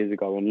 4 years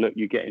ago, and look,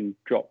 you're getting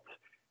dropped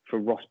for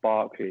Ross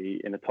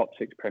Barkley in a top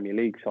 6 Premier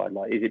League side.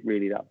 Like, is it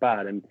really that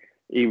bad?" And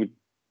he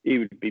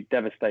would be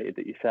devastated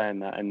that you're saying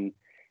that, and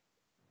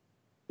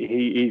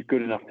he's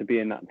good enough to be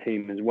in that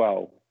team as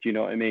well. Do you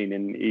know what I mean?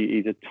 And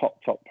he's a top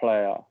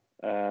player.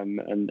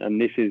 And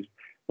this is,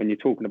 when you're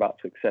talking about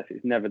success,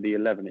 it's never the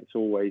 11. It's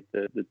always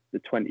the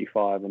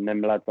 25 and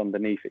them lads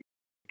underneath it,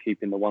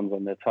 keeping the ones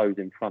on their toes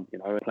in front, you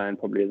know, playing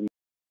probably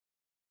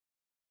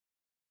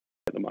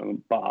at the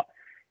moment. But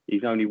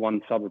he's only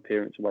one sub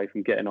appearance away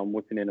from getting on,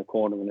 whipping in a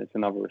corner and it's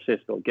another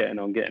assist, or getting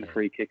a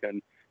free kick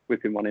and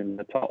whipping one in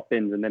the top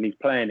bins, and then he's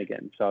playing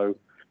again. So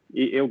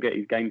he'll get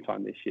his game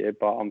time this year,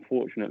 but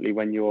unfortunately,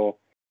 when you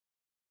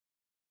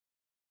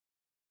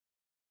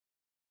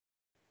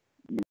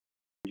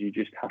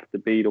just have to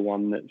be the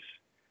one that's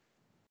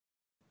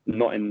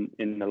not in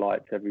the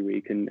lights every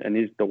week and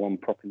is the one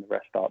propping the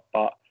rest up.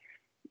 But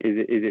is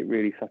it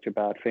really such a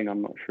bad thing?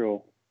 I'm not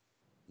sure.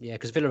 Yeah,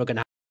 because Villa are going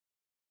to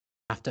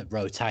have to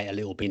rotate a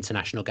little bit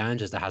international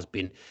games, as there has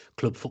been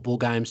club football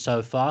games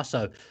so far.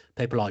 So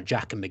people like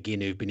Jack and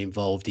McGinn, who've been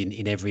involved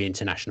in every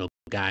international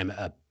game,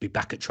 be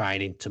back at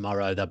training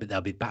tomorrow.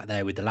 They'll be back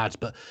there with the lads.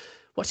 But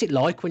what's it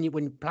like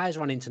when players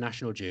are on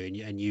international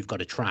duty and you've got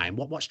to train?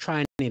 What's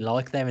training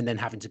like there, and then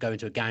having to go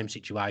into a game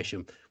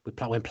situation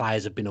when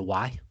players have been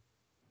away?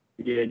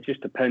 Yeah, it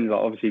just depends.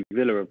 Like, obviously,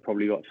 Villa have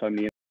probably got so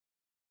many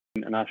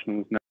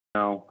internationals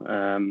now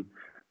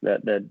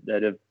that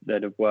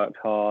have worked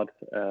hard.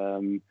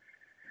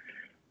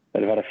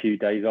 They've had a few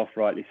days off,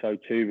 rightly so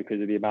too,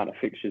 because of the amount of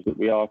fixtures that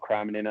we are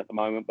cramming in at the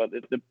moment. But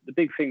the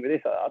big thing with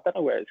this, I don't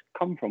know where it's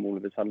come from all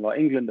of a sudden. Like,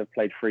 England have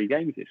played 3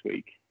 games this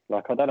week.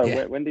 Like, I don't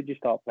know, when did you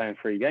start playing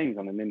 3 games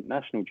on an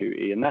international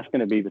duty? And that's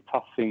going to be the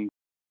tough thing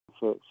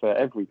for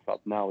every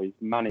club now, is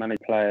manage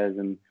players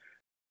and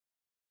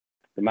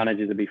the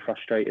managers will be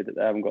frustrated that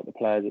they haven't got the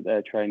players at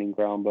their training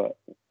ground, but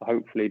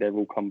hopefully they've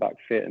all come back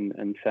fit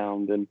and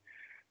sound, and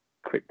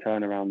quick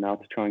turnaround now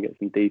to try and get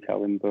some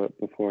detail in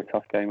before a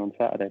tough game on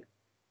Saturday.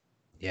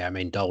 Yeah, I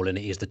mean, Dolan,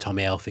 it is the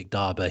Tommy Elphick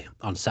derby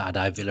on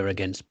Saturday, Villa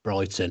against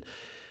Brighton.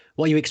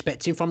 What are you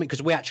expecting from it?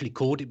 Because we actually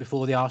called it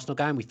before the Arsenal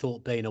game. We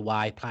thought being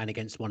away, playing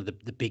against one of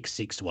the big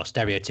six, well,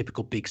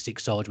 stereotypical big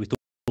six sides, we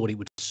thought it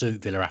would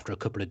suit Villa after a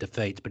couple of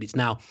defeats. But it's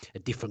now a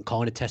different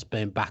kind of test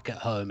being back at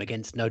home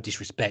against, no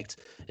disrespect,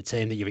 a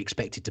team that you're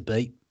expected to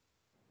beat.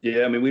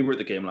 Yeah, I mean, we were at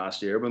the game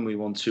last year when we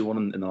won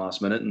 2-1 in the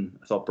last minute, and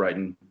I thought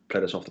Brighton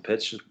played us off the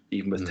pitch,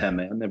 even with 10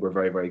 men. They were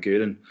very, very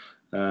good.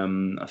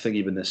 And I think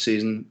even this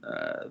season,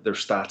 their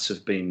stats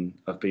have been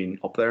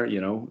up there,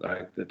 you know,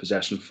 like the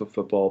possession for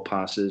football,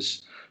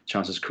 passes,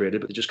 chances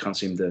created, but they just can't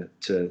seem to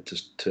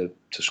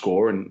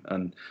score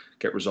and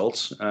get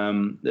results.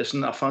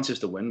 Listen, I fancy us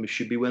to win. We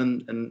should be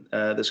winning in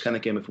this kind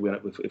of game if we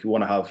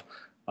want to have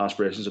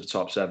aspirations of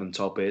top 7,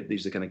 top 8.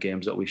 These are the kind of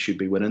games that we should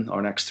be winning.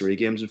 Our next 3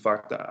 games, in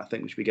fact, I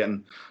think we should be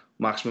getting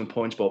maximum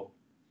points. But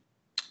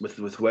with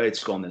the way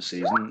it's gone this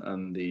season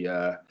and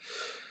the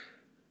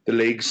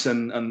leagues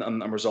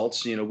and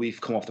results, you know,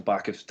 we've come off the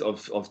back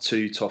of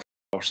 2 tough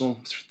Arsenal,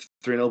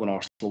 3-0, when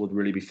Arsenal would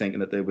really be thinking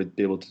that they would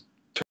be able to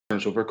turn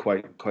us over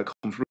quite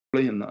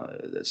comfortably, and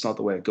it's not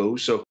the way it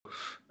goes. So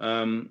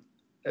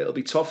it'll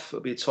be tough.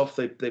 It'll be tough.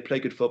 They play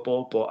good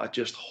football, but I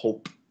just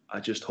hope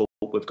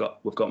we've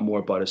got more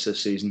about us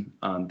this season,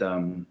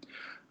 and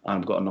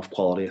we've got enough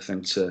quality, I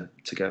think, to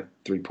get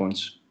 3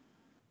 points.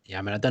 Yeah,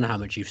 I mean, I don't know how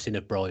much you've seen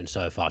of Brighton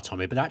so far,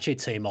 Tommy, but actually a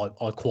team I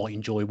quite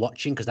enjoy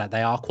watching because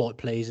they are quite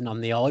pleasing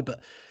on the eye, but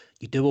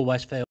you do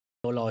always feel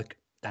like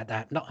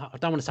that not, I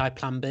don't want to say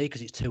plan B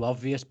because it's too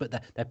obvious, but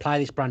they play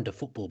this brand of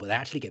football, but they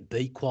actually get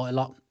beat quite a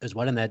lot as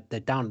well, and they're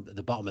down at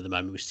the bottom at the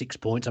moment with 6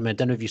 points. I mean, I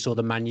don't know if you saw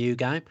the Man U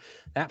game.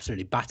 They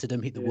absolutely battered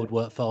them, hit the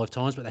woodwork 5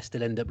 times, but they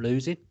still end up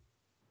losing.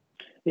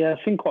 Yeah,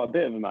 I've seen quite a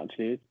bit of them,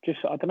 actually. Just,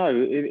 I don't know,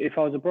 if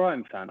I was a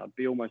Brighton fan, I'd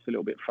be almost a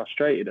little bit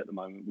frustrated at the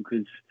moment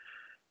because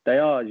they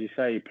are, as you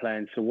say,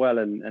 playing so well,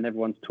 and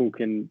everyone's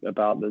talking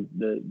about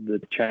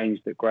the change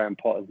that Graham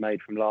Potter's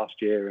made from last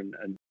year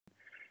and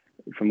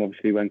from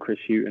obviously when Chris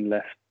Hughton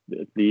left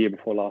the year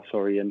before last,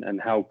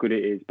 and how good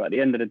it is. But at the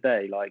end of the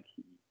day, like,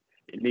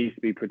 it needs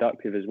to be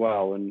productive as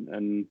well.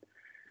 And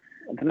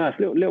I don't know, it's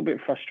a little bit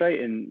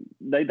frustrating.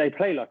 They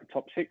play like a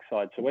top 6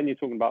 side. So when you're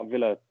talking about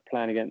Villa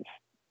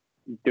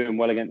doing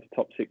well against the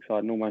top 6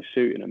 side and almost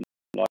suiting them,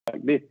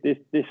 like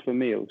this for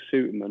me will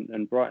suit them,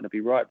 and Brighton will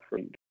be right for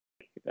it.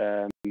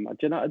 I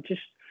don't know,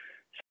 just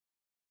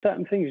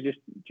certain things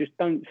just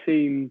don't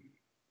seem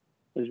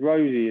as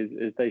rosy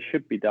as they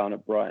should be down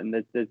at Brighton.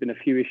 There's been a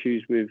few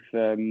issues with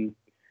the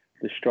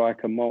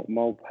striker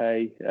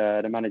Molpe.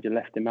 The manager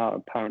left him out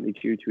apparently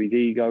due to his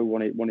ego.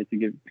 Wanted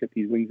to clip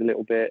his wings a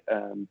little bit.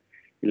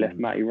 He left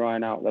Matty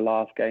Ryan out the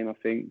last game, I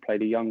think.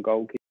 Played a young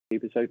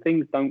goalkeeper, so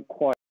things don't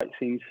quite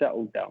seem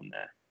settled down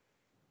there.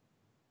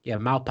 Yeah,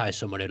 Malpe is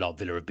someone who like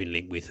Villa have been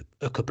linked with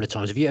a couple of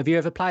times. Have you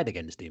ever played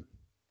against him?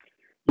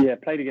 Yeah,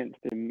 played against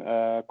him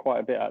quite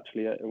a bit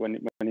actually when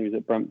he was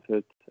at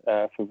Brentford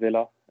for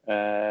Villa.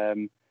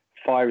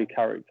 Fiery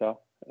character.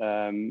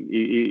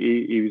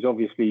 He was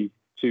obviously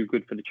too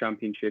good for the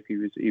Championship. He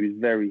was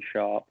very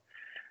sharp,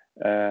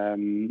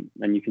 and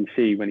you can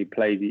see when he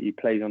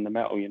plays on the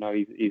metal. You know,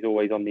 he's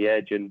always on the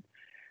edge. And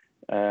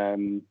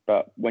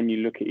but when you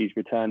look at his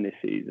return this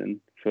season,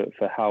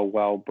 for how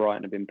well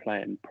Brighton have been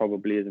playing,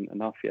 probably isn't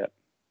enough yet.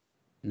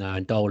 No,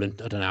 and Dolan,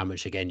 I don't know how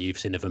much, again, you've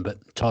seen of him, but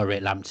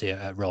Tyreke Lamptey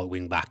at right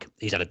wing back,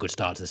 he's had a good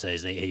start to the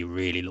season. He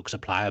really looks a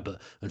player,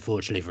 but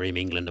unfortunately for him,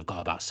 England have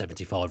got about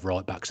 75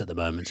 right backs at the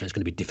moment, so it's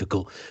going to be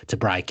difficult to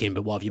break in.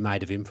 But what have you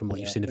made of him from what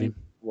you've seen of him?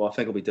 Well, I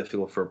think it'll be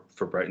difficult for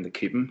Brighton to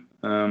keep him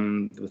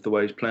with the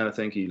way he's playing. I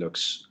think he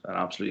looks an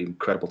absolutely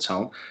incredible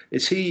talent.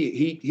 Is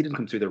he didn't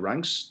come through the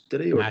ranks,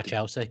 did he? Nah,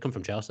 Chelsea. Come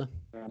from Chelsea.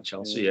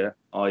 Chelsea, yeah.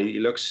 Oh, he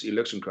looks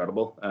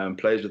incredible.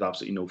 Plays with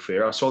absolutely no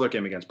fear. I saw their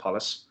game against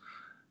Palace.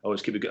 I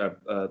always keep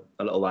a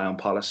little eye on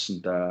Palace,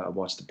 and I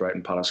watched the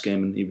Brighton Palace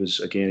game, and he was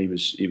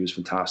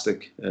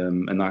fantastic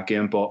in that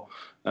game. But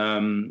a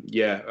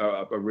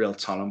real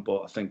talent.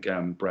 But I think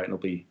Brighton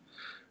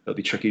it'll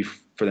be tricky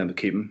for them to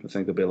keep him. I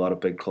think there'll be a lot of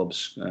big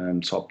clubs,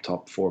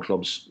 top 4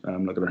 clubs,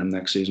 looking at him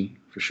next season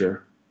for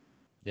sure.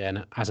 Yeah,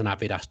 and as an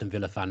avid Aston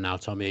Villa fan now,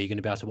 Tommy, are you going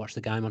to be able to watch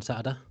the game on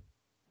Saturday?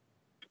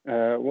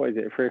 What is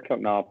it? 3 o'clock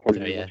now? I'll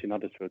probably be watching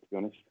Huddersfield, to be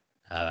honest.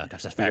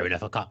 That's fair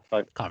enough.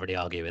 I can't really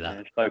argue with that.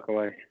 Yeah, Stoke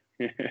away.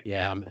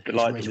 Yeah,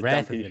 it's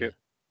rare for Villa.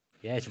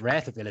 Yeah, it's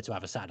rare for Villa to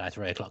have a Saturday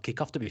 3 o'clock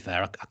kickoff. To be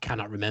fair, I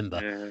cannot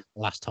remember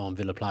last time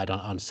Villa played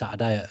on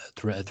Saturday at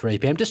 3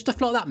 p.m. Does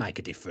stuff like that make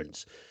a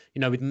difference?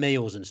 You know, with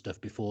meals and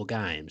stuff before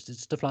games, does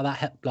stuff like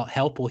that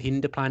help or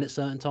hinder playing at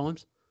certain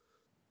times?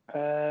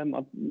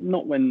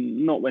 Not when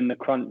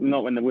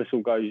the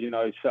whistle goes. You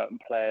know, certain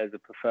players are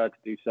preferred to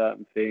do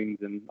certain things,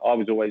 and I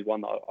was always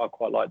one that I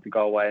quite like to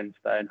go away and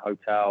stay in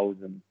hotels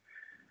and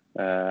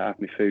have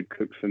my food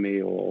cooked for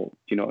me, or do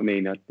you know what I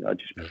mean? I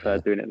just prefer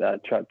doing it there,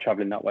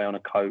 travelling that way on a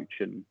coach,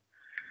 and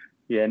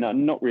no,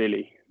 not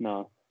really,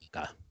 no.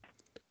 Okay.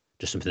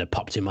 just something that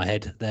popped in my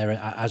head there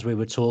as we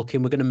were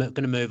talking. We're going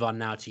to move on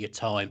now to your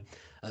time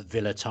at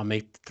Villa,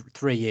 Tommy.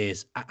 3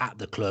 years at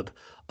the club.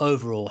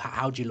 Overall,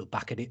 how do you look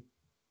back at it?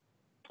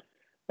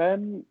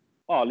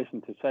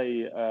 Listen, to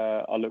say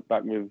I look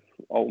back with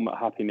ultimate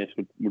happiness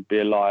would be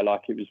a lie.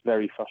 Like, it was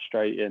very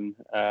frustrating.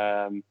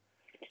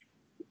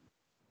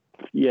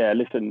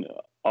 Listen,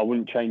 I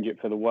wouldn't change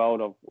it for the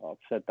world. I've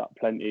said that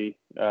plenty.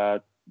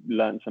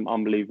 Learned some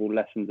unbelievable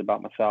lessons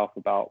about myself,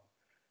 about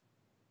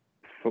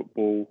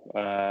football,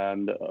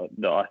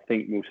 that I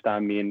think will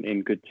stand me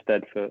in good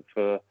stead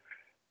for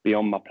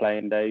beyond my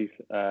playing days.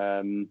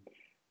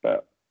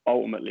 But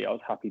ultimately, I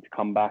was happy to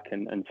come back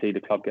and see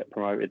the club get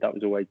promoted. That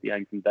was always the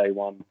aim from day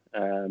one.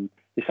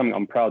 It's something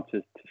I'm proud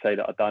to say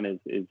that I've done is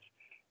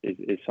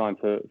signed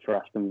for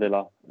Aston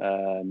Villa,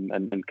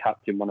 and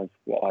captain one of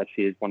what I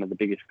see as one of the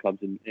biggest clubs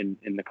in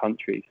the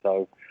country.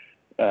 So,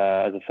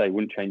 as I say,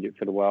 wouldn't change it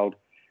for the world.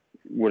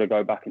 Would I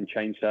go back and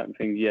change certain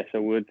things? Yes, I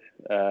would.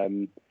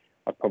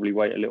 I'd probably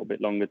wait a little bit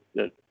longer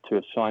to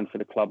have signed for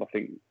the club. I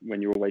think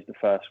when you're always the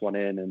first one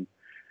in, and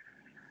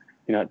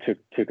it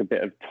took a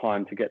bit of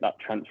time to get that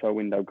transfer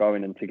window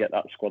going and to get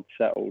that squad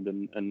settled,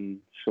 and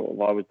sort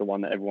of I was the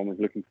one that everyone was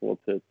looking for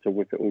to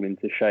whip it all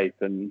into shape.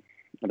 And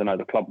I don't know,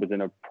 the club was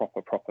in a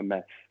proper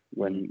mess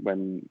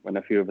when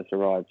a few of us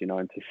arrived, and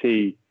to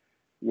see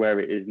where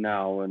it is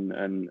now,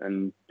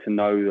 and to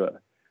know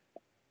that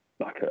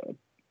like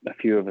a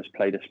few of us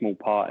played a small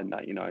part in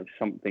that,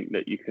 something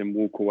that you can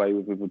walk away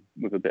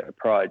with a bit of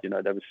pride.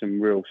 There was some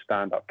real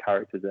stand-up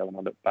characters there when I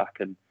look back,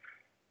 and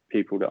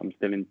people that I'm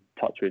still in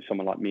touch with,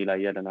 someone like Mile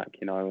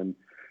Jedinak, and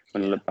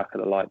when I look back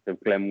at the likes of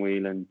Glenn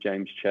Whelan,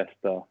 James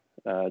Chester,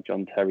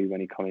 John Terry when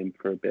he come in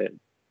for a bit,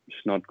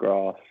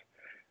 Snodgrass,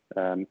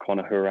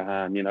 Conor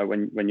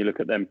Hourihane, when you look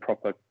at them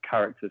proper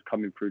characters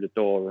coming through the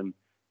door and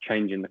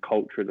changing the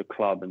culture of the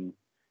club, and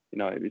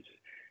it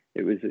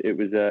was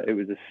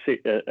a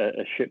ship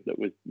that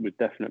was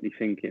definitely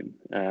sinking,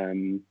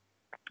 and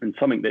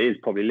something that is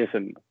probably,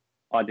 listen,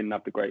 I didn't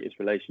have the greatest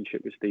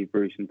relationship with Steve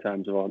Bruce in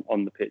terms of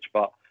on the pitch,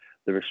 but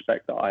the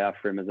respect that I have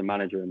for him as a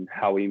manager and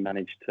how he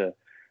managed to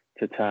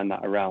turn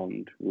that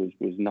around was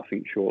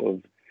nothing short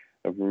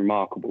of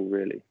remarkable,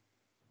 really.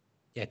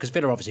 Yeah, because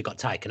Villa obviously got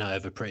taken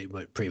over pretty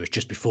much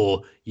just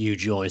before you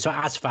joined. So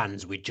as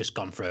fans, we'd just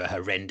gone through a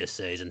horrendous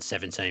season,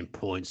 17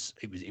 points.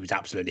 It was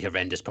absolutely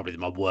horrendous. Probably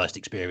my worst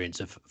experience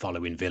of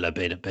following Villa,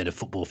 being a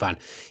football fan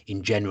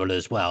in general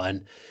as well.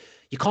 And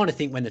you kind of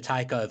think when the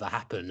takeover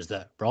happens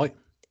that, right,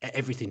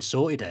 everything's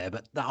sorted there,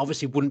 but that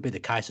obviously wouldn't be the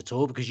case at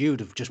all, because you would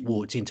have just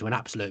walked into an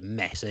absolute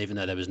mess, even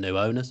though there was new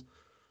owners.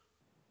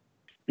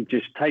 It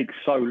just takes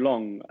so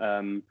long.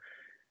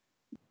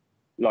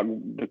 Like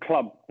the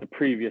club, the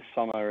previous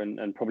summer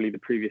and probably the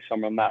previous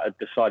summer on that, had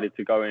decided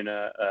to go in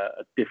a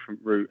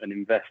different route and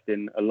invest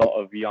in a lot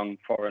of young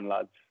foreign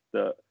lads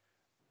that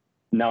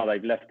now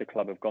they've left the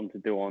club have gone to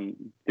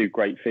do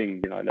great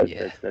things.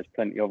 There's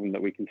plenty of them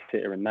that we can sit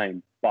here and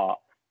name. But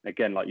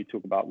again, like you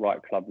talk about right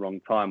club,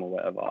 wrong time or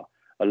whatever,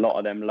 a lot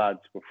of them lads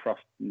were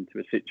thrust into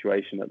a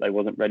situation that they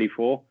wasn't ready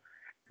for.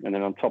 And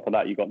then on top of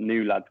that, you got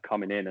new lads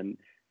coming in. And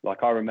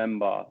like, I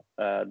remember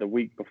the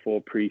week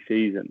before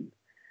pre-season,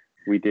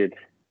 we did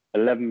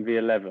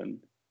 11v11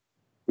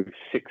 with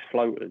 6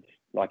 floaters,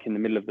 like in the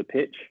middle of the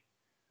pitch.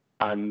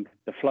 And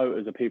the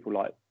floaters are people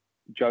like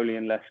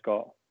Jolien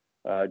Lescott,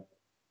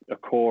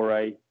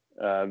 Akore,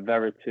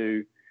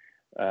 Veretout,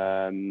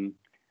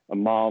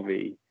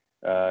 Amavi.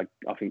 I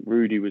think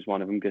Rudy was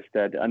one of them,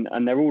 Gusted.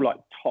 And they're all like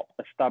top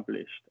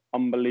established,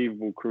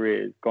 unbelievable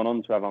careers, gone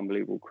on to have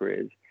unbelievable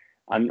careers.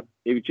 And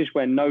it was just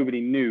where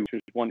nobody knew what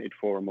was wanted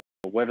for them,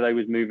 or whether they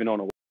was moving on,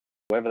 or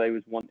whether they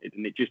was wanted.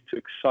 And it just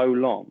took so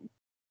long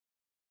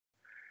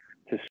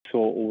to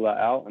sort all that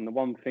out. And the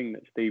one thing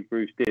that Steve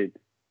Bruce did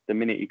the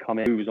minute he come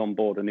in, who was on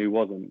board and who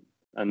wasn't,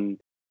 and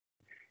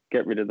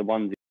get rid of the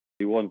ones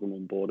who wasn't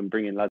on board and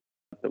bring in lads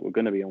that were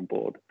going to be on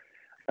board.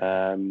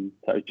 So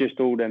it was just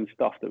all them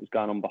stuff that was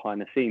going on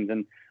behind the scenes.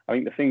 And I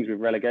think the things with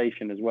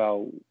relegation as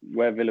well,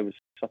 where Villa was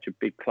such a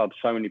big club,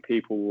 so many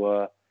people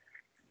were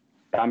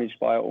damaged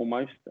by it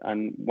almost.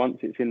 And once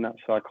it's in that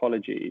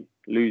psychology,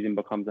 losing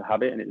becomes a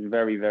habit, and it's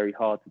very, very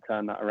hard to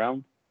turn that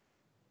around.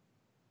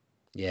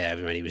 Yeah, I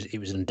mean, it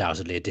was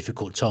undoubtedly a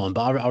difficult time.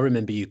 But I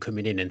remember you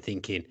coming in and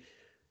thinking,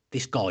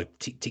 this guy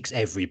ticks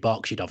every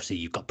box.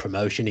 You've got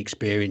promotion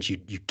experience.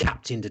 You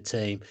captained the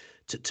team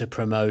to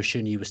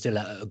promotion. You were still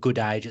at a good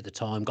age at the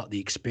time, got the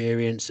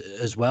experience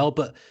as well.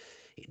 But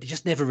it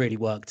just never really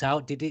worked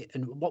out, did it?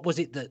 And what was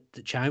it that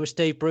changed with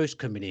Steve Bruce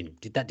coming in?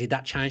 Did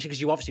that change?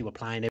 Because you obviously were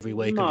playing every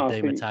week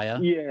under Di Matteo.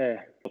 Yeah,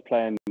 I was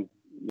playing the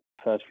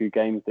first few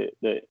games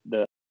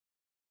that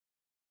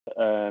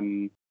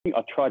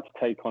I tried to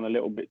take on a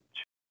little bit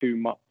too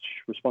much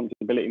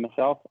responsibility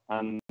myself,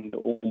 and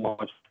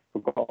almost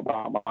forgot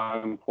about my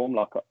own form.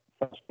 Like, I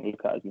first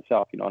look at it as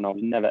myself, and I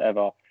was never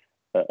ever,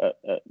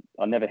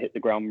 I never hit the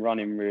ground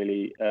running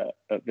really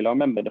at Villa. I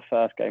remember the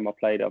first game I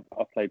played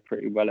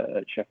pretty well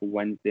at Sheffield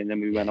Wednesday, and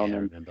then we went on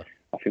and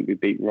I think we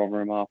beat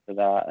Rotherham after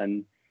that,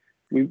 and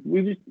we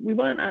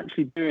weren't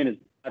actually doing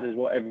as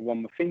what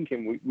everyone was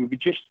thinking. We were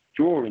just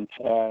drawing.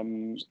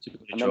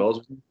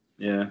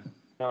 Yeah.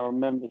 I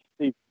remember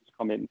Steve Bruce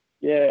come in.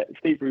 Yeah,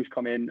 Steve Bruce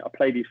come in. I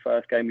played his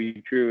first game.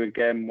 We drew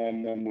again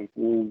 1-1 with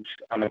Wolves,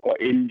 and I got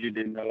injured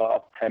in the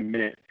last 10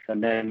 minutes.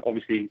 And then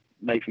obviously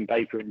Nathan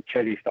Baker and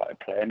Chelsea started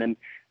playing. And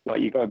like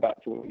you go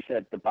back to what we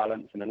said, the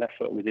balance and the left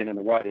foot was in and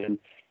the right, and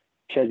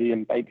Chelsea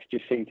and Bakes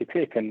just seemed to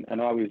click. And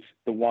I was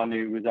the one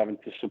who was having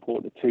to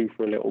support the two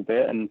for a little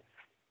bit. And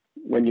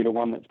when you're the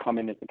one that's come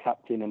in as the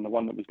captain and the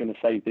one that was going to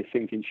save this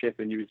sinking ship,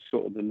 and you were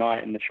sort of the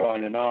knight in the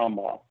shining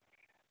armour,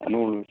 and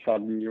all of a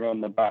sudden you're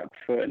on the back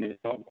foot and it's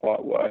not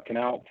quite working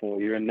out for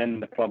you, and then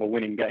the club are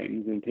winning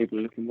games and people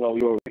are looking, well,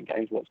 you're winning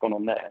games, what's gone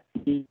on there?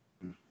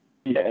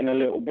 Yeah, in a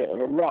little bit of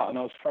a rut, and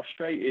I was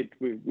frustrated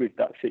with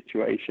that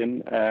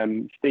situation.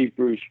 Steve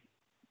Bruce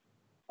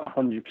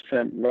 100%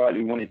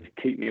 rightly wanted to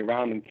keep me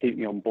around and keep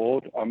me on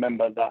board. I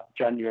remember that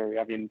January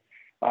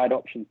I had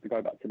options to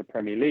go back to the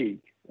Premier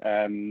League.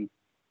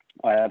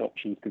 I had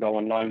options to go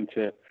on loan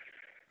to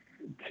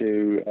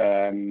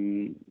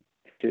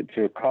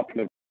a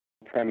couple of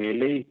Premier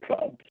League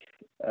clubs.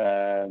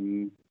 I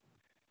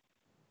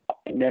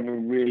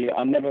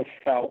never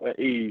felt at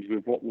ease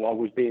with what I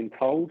was being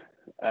told.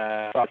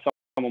 So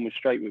someone was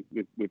straight with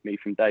me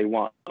from day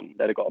one.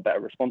 They'd have got a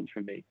better response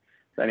from me.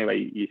 So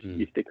anyway,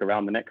 you stick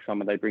around the next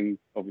summer. They bring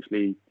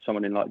obviously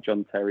someone in like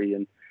John Terry,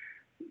 and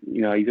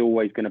you know he's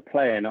always going to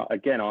play. And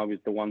again, I was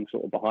the one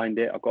sort of behind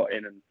it. I got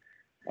in and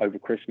over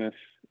Christmas,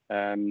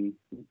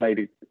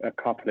 played a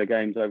couple of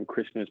games over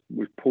Christmas.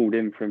 Was pulled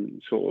in from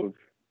sort of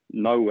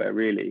nowhere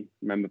really.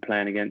 Remember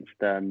playing against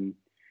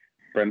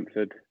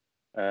Brentford,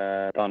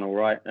 done all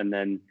right, and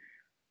then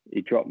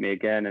he dropped me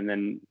again, and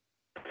then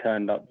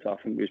turned up to, I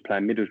think we was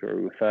playing Middlesbrough,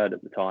 we were third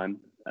at the time,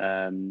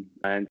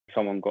 and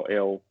someone got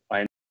ill.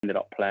 I ended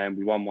up playing.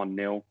 We won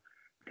 1-0.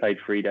 Played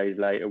 3 days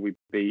later. We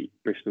beat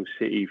Bristol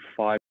City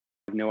 5-0,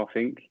 I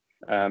think,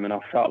 and I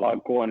felt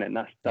like going, and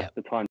that's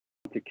the time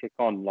to kick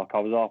on. Like I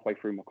was halfway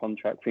through my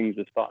contract, things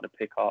were starting to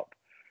pick up,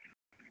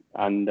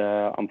 and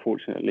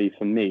unfortunately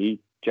for me,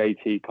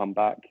 JT come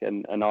back,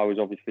 and I was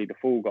obviously the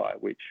fall guy,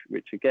 which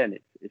again,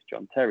 it's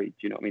John Terry. Do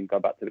you know what I mean? Go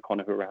back to the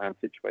Conor Hourihane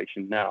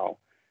situation now,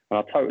 and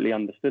I totally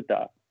understood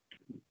that.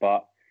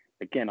 But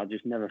again, I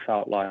just never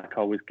felt like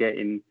I was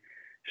getting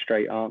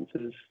straight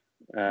answers.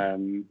 I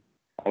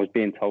was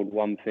being told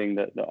one thing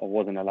that I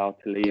wasn't allowed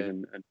to leave,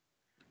 and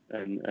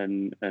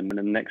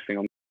the next thing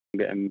I'm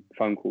getting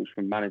phone calls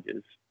from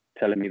managers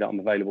telling me that I'm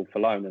available for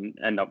loan, and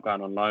end up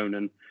going on loan,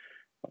 and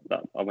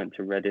I went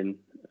to Reading,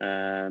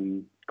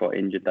 got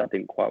injured, that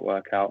didn't quite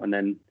work out, and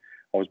then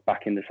I was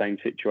back in the same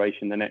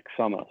situation the next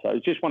summer. So it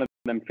was just one of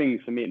them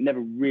things for me. It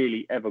never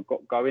really ever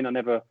got going.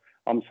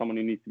 I'm someone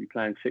who needs to be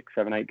playing 6,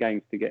 7, 8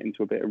 games to get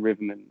into a bit of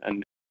rhythm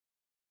and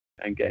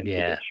get into a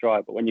bit of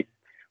stride. But when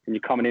you're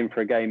coming in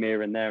for a game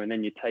here and there, and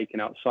then you're taken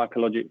out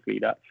psychologically,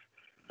 that's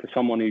for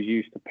someone who's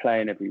used to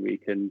playing every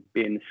week and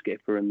being the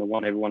skipper and the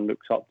one everyone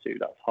looks up to,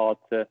 that's hard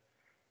to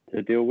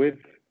deal with.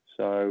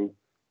 So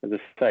as I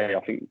say, I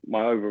think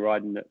my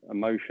overriding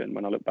emotion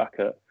when I look back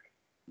at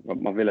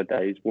my Villa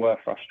days were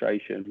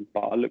frustration,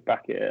 but I look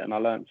back at it and I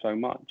learned so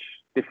much.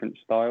 Different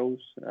styles,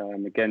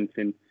 again,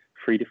 in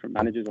 3 different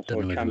managers. I saw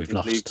a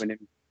Champions League winning.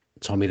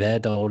 Tommy there,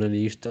 Dolan, are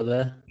you still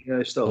there? Yeah,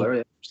 he's still there.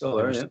 Yeah, still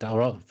there. Yeah. All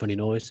right, funny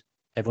noise.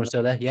 Everyone's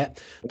still there. Yeah,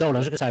 Dolan, I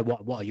was going to say,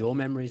 what are your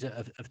memories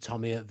of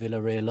Tommy at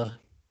Villarreal?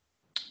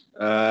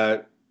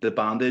 The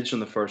bandage on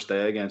the first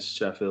day against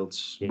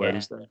Sheffield's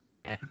Wednesday.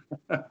 Yeah.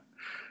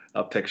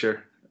 That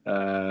picture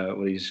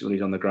when he's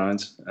on the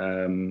ground,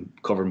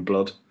 covered in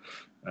blood.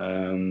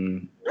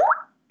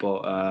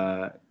 But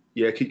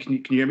yeah, can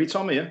you hear me,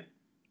 Tommy? Yeah.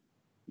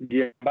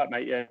 Yeah, back,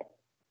 mate. Yeah.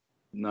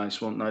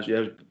 Nice one. Nice.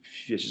 Yeah.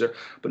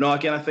 But no,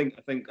 again, I think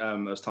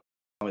as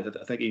Tommy said,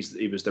 I think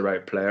he was the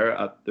right player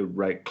at the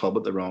right club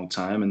at the wrong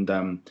time, and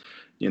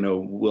you know,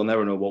 we'll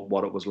never know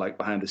what it was like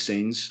behind the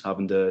scenes,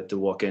 having to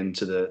walk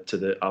into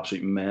the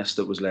absolute mess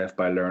that was left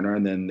by Lerner,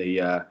 and then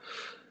the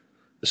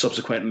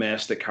subsequent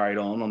mess that carried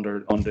on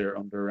under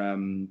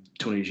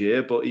Tony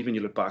Jay. But even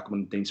you look back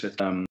when Dean Smith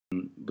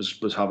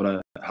was having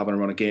a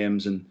run of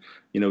games, and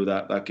you know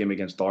that game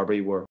against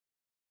Derby where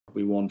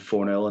we won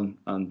 4-0,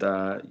 and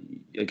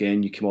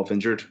again you came off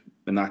injured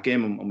in that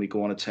game, and we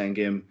go on a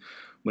 10-game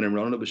winning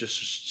run. It was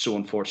just so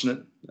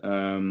unfortunate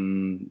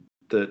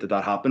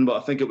that happened. But I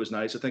think it was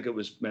nice. I think it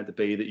was meant to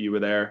be that you were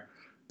there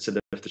to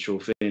lift the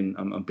trophy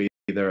and be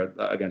there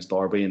against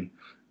Derby,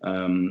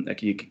 and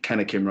like you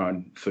kind of came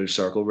around full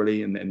circle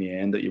really in the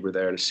end, that you were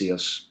there to see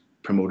us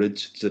promoted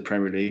to the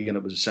Premier League, and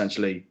it was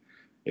essentially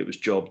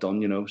job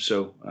done, you know.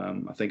 So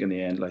I think in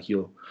the end, like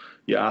you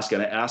ask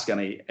any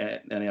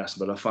Aston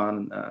Villa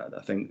fan,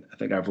 I think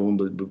everyone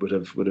would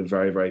have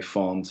very, very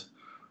fond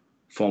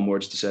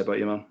words to say about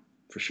you, man,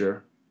 for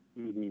sure.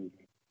 Mm-hmm.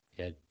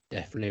 Yeah,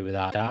 definitely,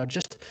 without doubt.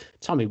 Just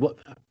Tommy, what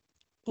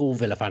all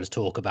Villa fans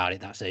talk about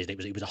it that season,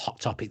 it was a hot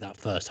topic that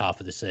first half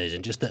of the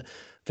season, just that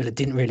Villa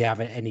didn't really have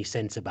any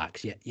centre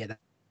backs yet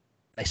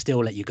they still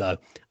let you go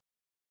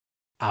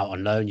out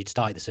on loan. You'd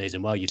started the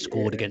season well, you'd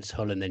scored against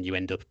Hull, and then you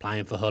end up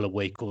playing for Hull a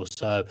week or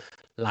so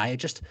later.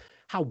 Just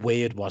How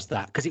weird was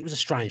that? Because it was a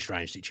strange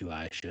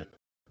situation.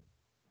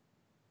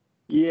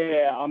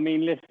 Yeah, I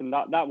mean, listen,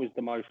 that was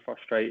the most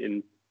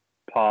frustrating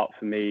part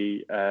for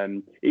me.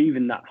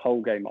 Even that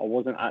whole game, I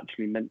wasn't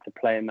actually meant to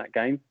play in that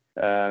game.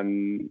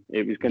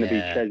 It was going to be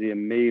Chesney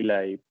and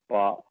Mile,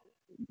 but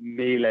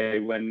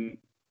Mile went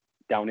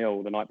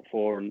downhill the night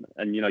before, and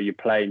you know, you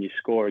play and you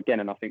score again,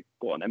 and I think,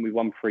 go on, and we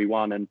won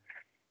 3-1, and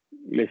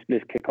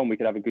let's kick on. We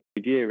could have a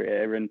good year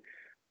here. And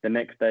the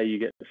next day, you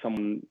get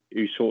someone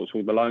who sorts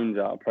all the loans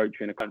out, approach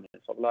you in a kind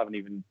of, well,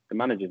 the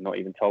manager's not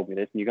even told me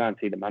this. And you go and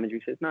see the manager,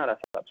 he says, no,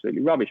 that's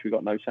absolutely rubbish. We've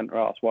got no centre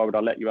halves. Why would I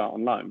let you out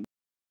on loan?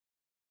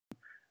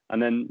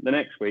 And then the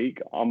next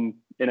week, I'm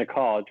in a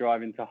car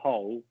driving to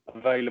Hull,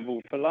 available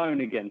for loan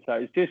again. So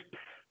it's just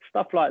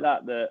stuff like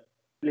that.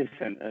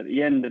 Listen, at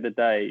the end of the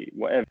day,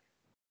 whatever,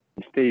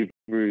 Steve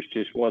Bruce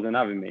just wasn't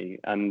having me,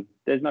 and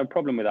there's no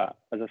problem with that.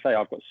 As I say,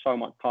 I've got so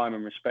much time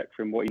and respect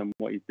for him,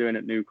 what he's doing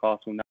at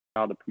Newcastle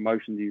now, the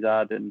promotions he's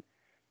had, and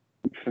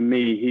for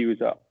me, he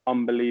was an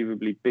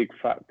unbelievably big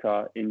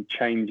factor in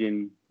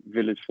changing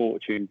Villa's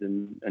fortunes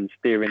and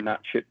steering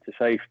that ship to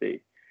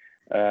safety.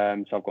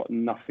 So I've got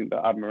nothing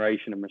but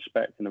admiration and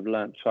respect, and I've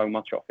learned so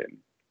much off him.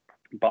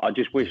 But I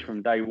just wish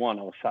from day one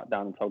I was sat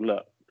down and told,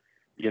 look,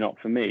 you're not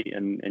for me,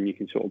 and you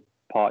can sort of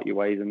part your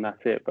ways, and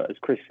that's it. But as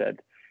Chris said,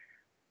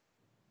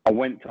 I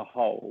went to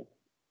Hull,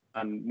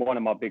 and one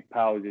of my big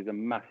pals is a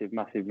massive,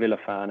 massive Villa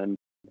fan, and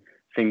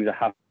things are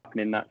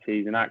happening that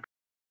season.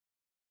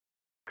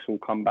 Axel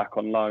come back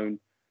on loan.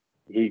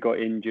 He got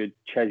injured.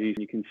 Chesney,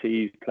 you can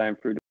see he's playing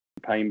through the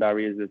pain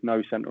barriers. There's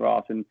no centre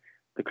half. And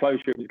the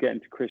closer it was getting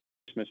to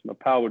Christmas, my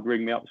pal would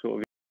ring me up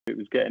sort of, it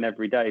was getting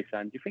every day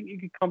saying, do you think you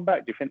could come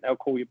back? Do you think they'll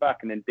call you back?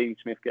 And then Dean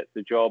Smith gets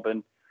the job,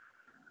 and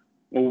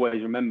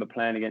always remember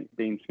playing against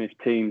Dean Smith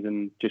teams,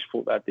 and just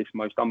thought they had this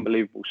most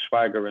unbelievable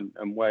swagger and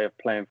way of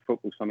playing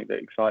football, something that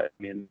excited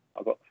me. And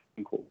I got the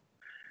phone call.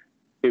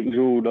 It was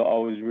all that I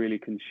was really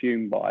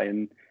consumed by.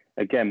 And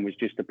again, was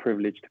just a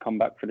privilege to come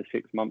back for the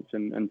 6 months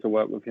and to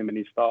work with him and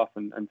his staff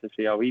and to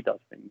see how he does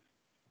things.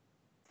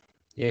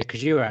 Yeah,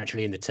 because you were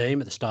actually in the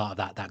team at the start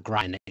of that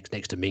grind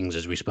next to Mings,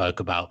 as we spoke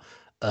about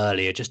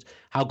earlier. Just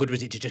how good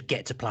was it to just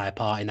get to play a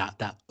part in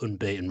that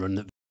unbeaten run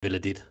that Villa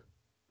did?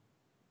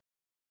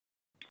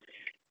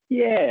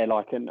 Yeah, and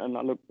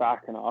I look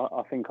back, and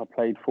I think I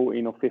played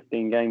 14 or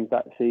 15 games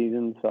that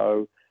season,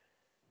 so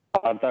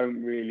I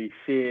don't really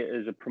see it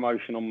as a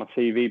promotion on my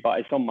CV, but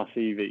it's on my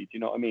CV. Do you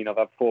know what I mean? I've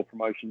had 4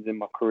 promotions in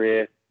my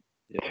career,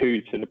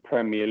 2 to the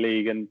Premier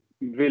League, and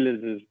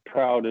Villa's as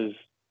proud as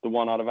the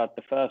one I'd have had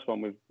the first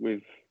one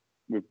with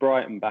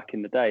Brighton back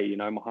in the day, you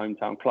know, my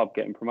hometown club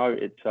getting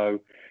promoted. So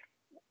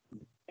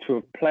to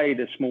have played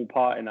a small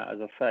part in that,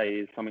 as I say,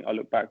 is something I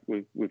look back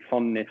with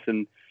fondness.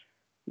 And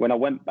when I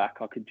went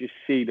back, I could just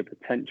see the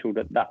potential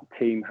that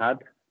team had,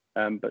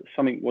 but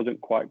something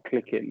wasn't quite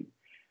clicking.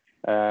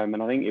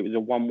 And I think it was a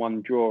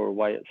 1-1 draw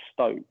away at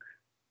Stoke,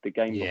 the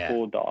game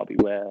before Derby,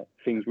 where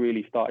things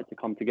really started to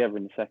come together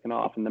in the second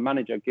half. And the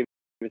manager gave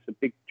us a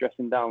big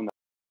dressing down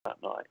that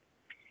night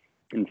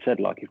and said,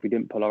 if we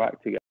didn't pull our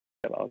act together,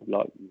 I was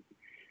like,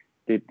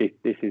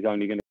 this is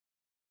only going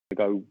to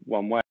go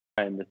one way,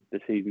 and the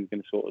season's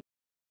going to sort of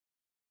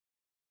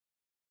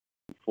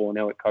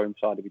 4-0. It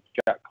coincided with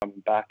Jack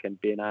coming back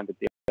and being handed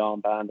the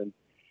armband, and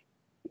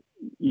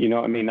you know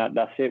what I mean,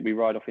 that's it. We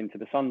ride off into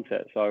the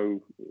sunset.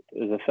 So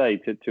as I say,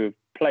 to have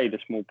played a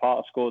small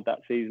part, I scored that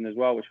season as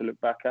well, which I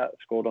look back at,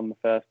 scored on the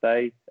first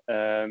day.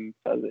 So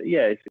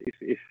yeah,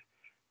 it's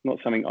not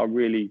something I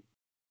really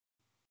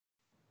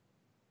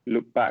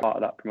look back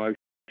at that promotion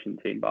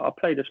team, but I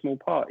played a small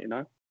part, you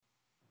know.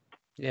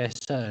 Yeah,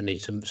 certainly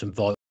some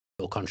vital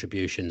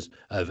contributions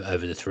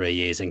over the 3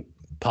 years, and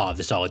part of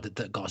the side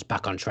that got us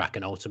back on track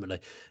and ultimately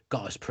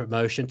got us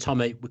promotion.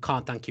 Tommy, we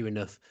can't thank you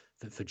enough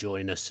for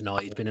joining us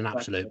tonight. It's been an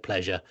absolute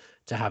pleasure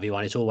to have you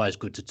on. It's always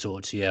good to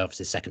talk to you.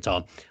 Obviously, the second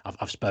time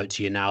I've spoke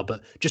to you now,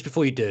 but just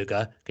before you do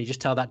go, can you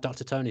just tell that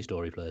Dr. Tony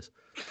story, please?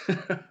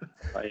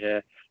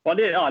 Yeah. Well,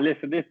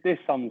 listen, this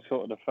sums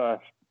sort of the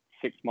first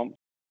 6 months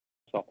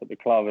off at the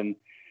club, and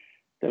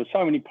there were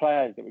so many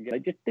players that they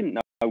just didn't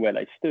know where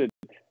they stood.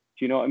 Do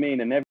you know what I mean?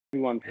 And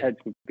everyone's heads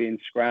were being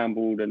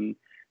scrambled, and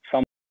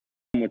some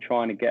were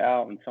trying to get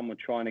out and some were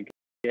trying to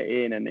get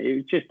in, and it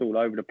was just all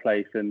over the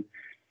place. And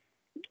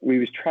we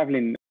was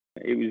travelling.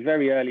 It was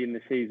very early in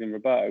the season.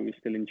 Roberto was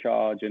still in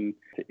charge, and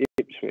to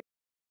Ipswich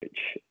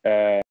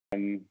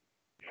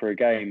for a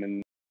game,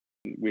 and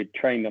we'd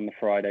trained on the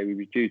Friday. We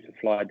were due to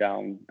fly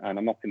down, and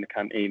I'm up in the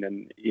canteen,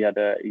 and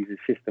his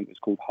assistant was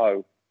called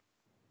Ho,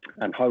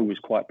 and Ho was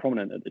quite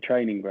prominent at the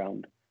training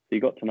ground. So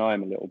you got to know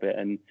him a little bit,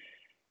 and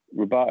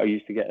Roberto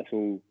used to get us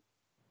all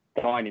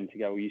dining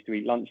together. We used to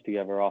eat lunch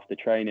together after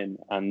training,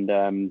 and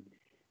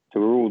so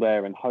we're all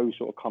there, and Ho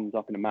sort of comes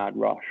up in a mad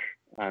rush,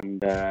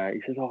 and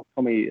he says, "Oh,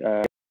 Tommy,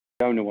 the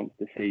owner wants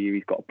to see you.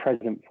 He's got a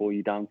present for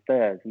you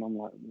downstairs." And I'm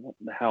like, "What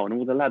the hell?" And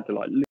all the lads are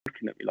like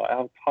looking at me like,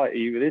 "How tight are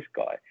you with this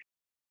guy?"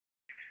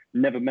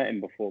 Never met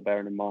him before,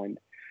 bearing in mind.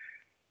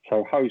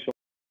 So Ho sort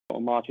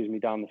of marches me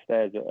down the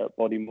stairs at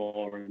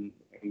Bodymore, and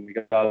we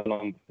go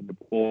along to the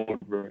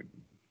boardroom.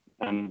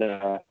 and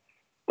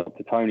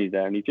Dr. Tony's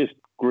there, and he's just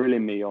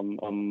grilling me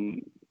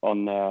on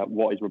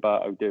what is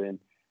Roberto doing.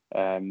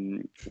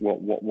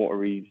 What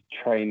are his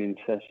training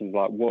sessions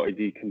like? What is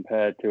he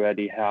compared to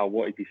Eddie Howe?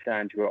 What is he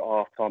saying to you at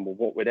half time? Or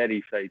what would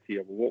Eddie say to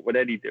you? Or what would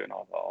Eddie do? And I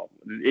was like, oh.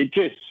 It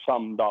just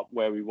summed up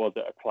where we was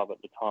at a club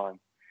at the time.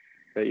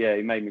 But yeah,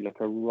 he made me look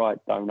a right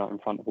donut in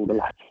front of all the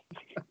lads.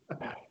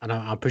 And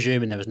I'm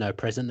presuming there was no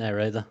present there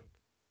either.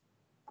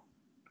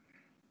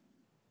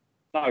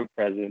 No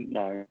present,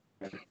 no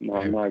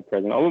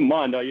present. I wouldn't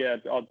mind.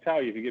 I'll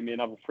tell you if you give me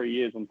another 3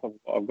 years on top of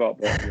what I've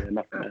got. But yeah,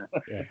 nothing there.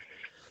 Yeah.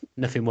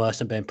 Nothing worse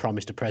than being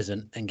promised a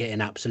present and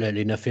getting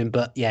absolutely nothing.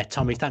 But yeah,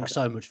 Tommy, thanks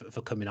so much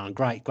for coming on.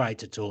 Great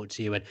to talk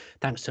to you. And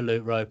thanks to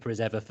Luke Roper as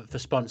ever for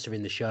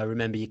sponsoring the show.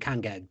 Remember, you can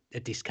get a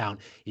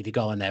discount if you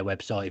go on their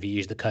website. If you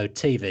use the code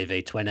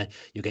TVV20,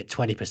 you'll get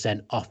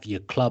 20% off your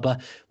clubber.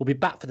 We'll be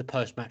back for the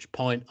post-match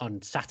point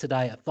on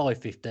Saturday at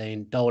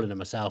 5:15. Dolan and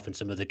myself and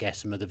some other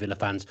guests, some other Villa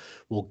fans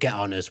will get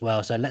on as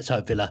well. So let's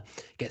hope Villa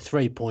get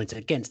 3 points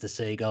against the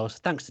Seagulls.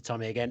 Thanks to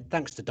Tommy again.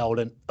 Thanks to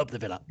Dolan. Up the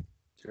Villa.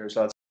 Cheers,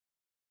 lads.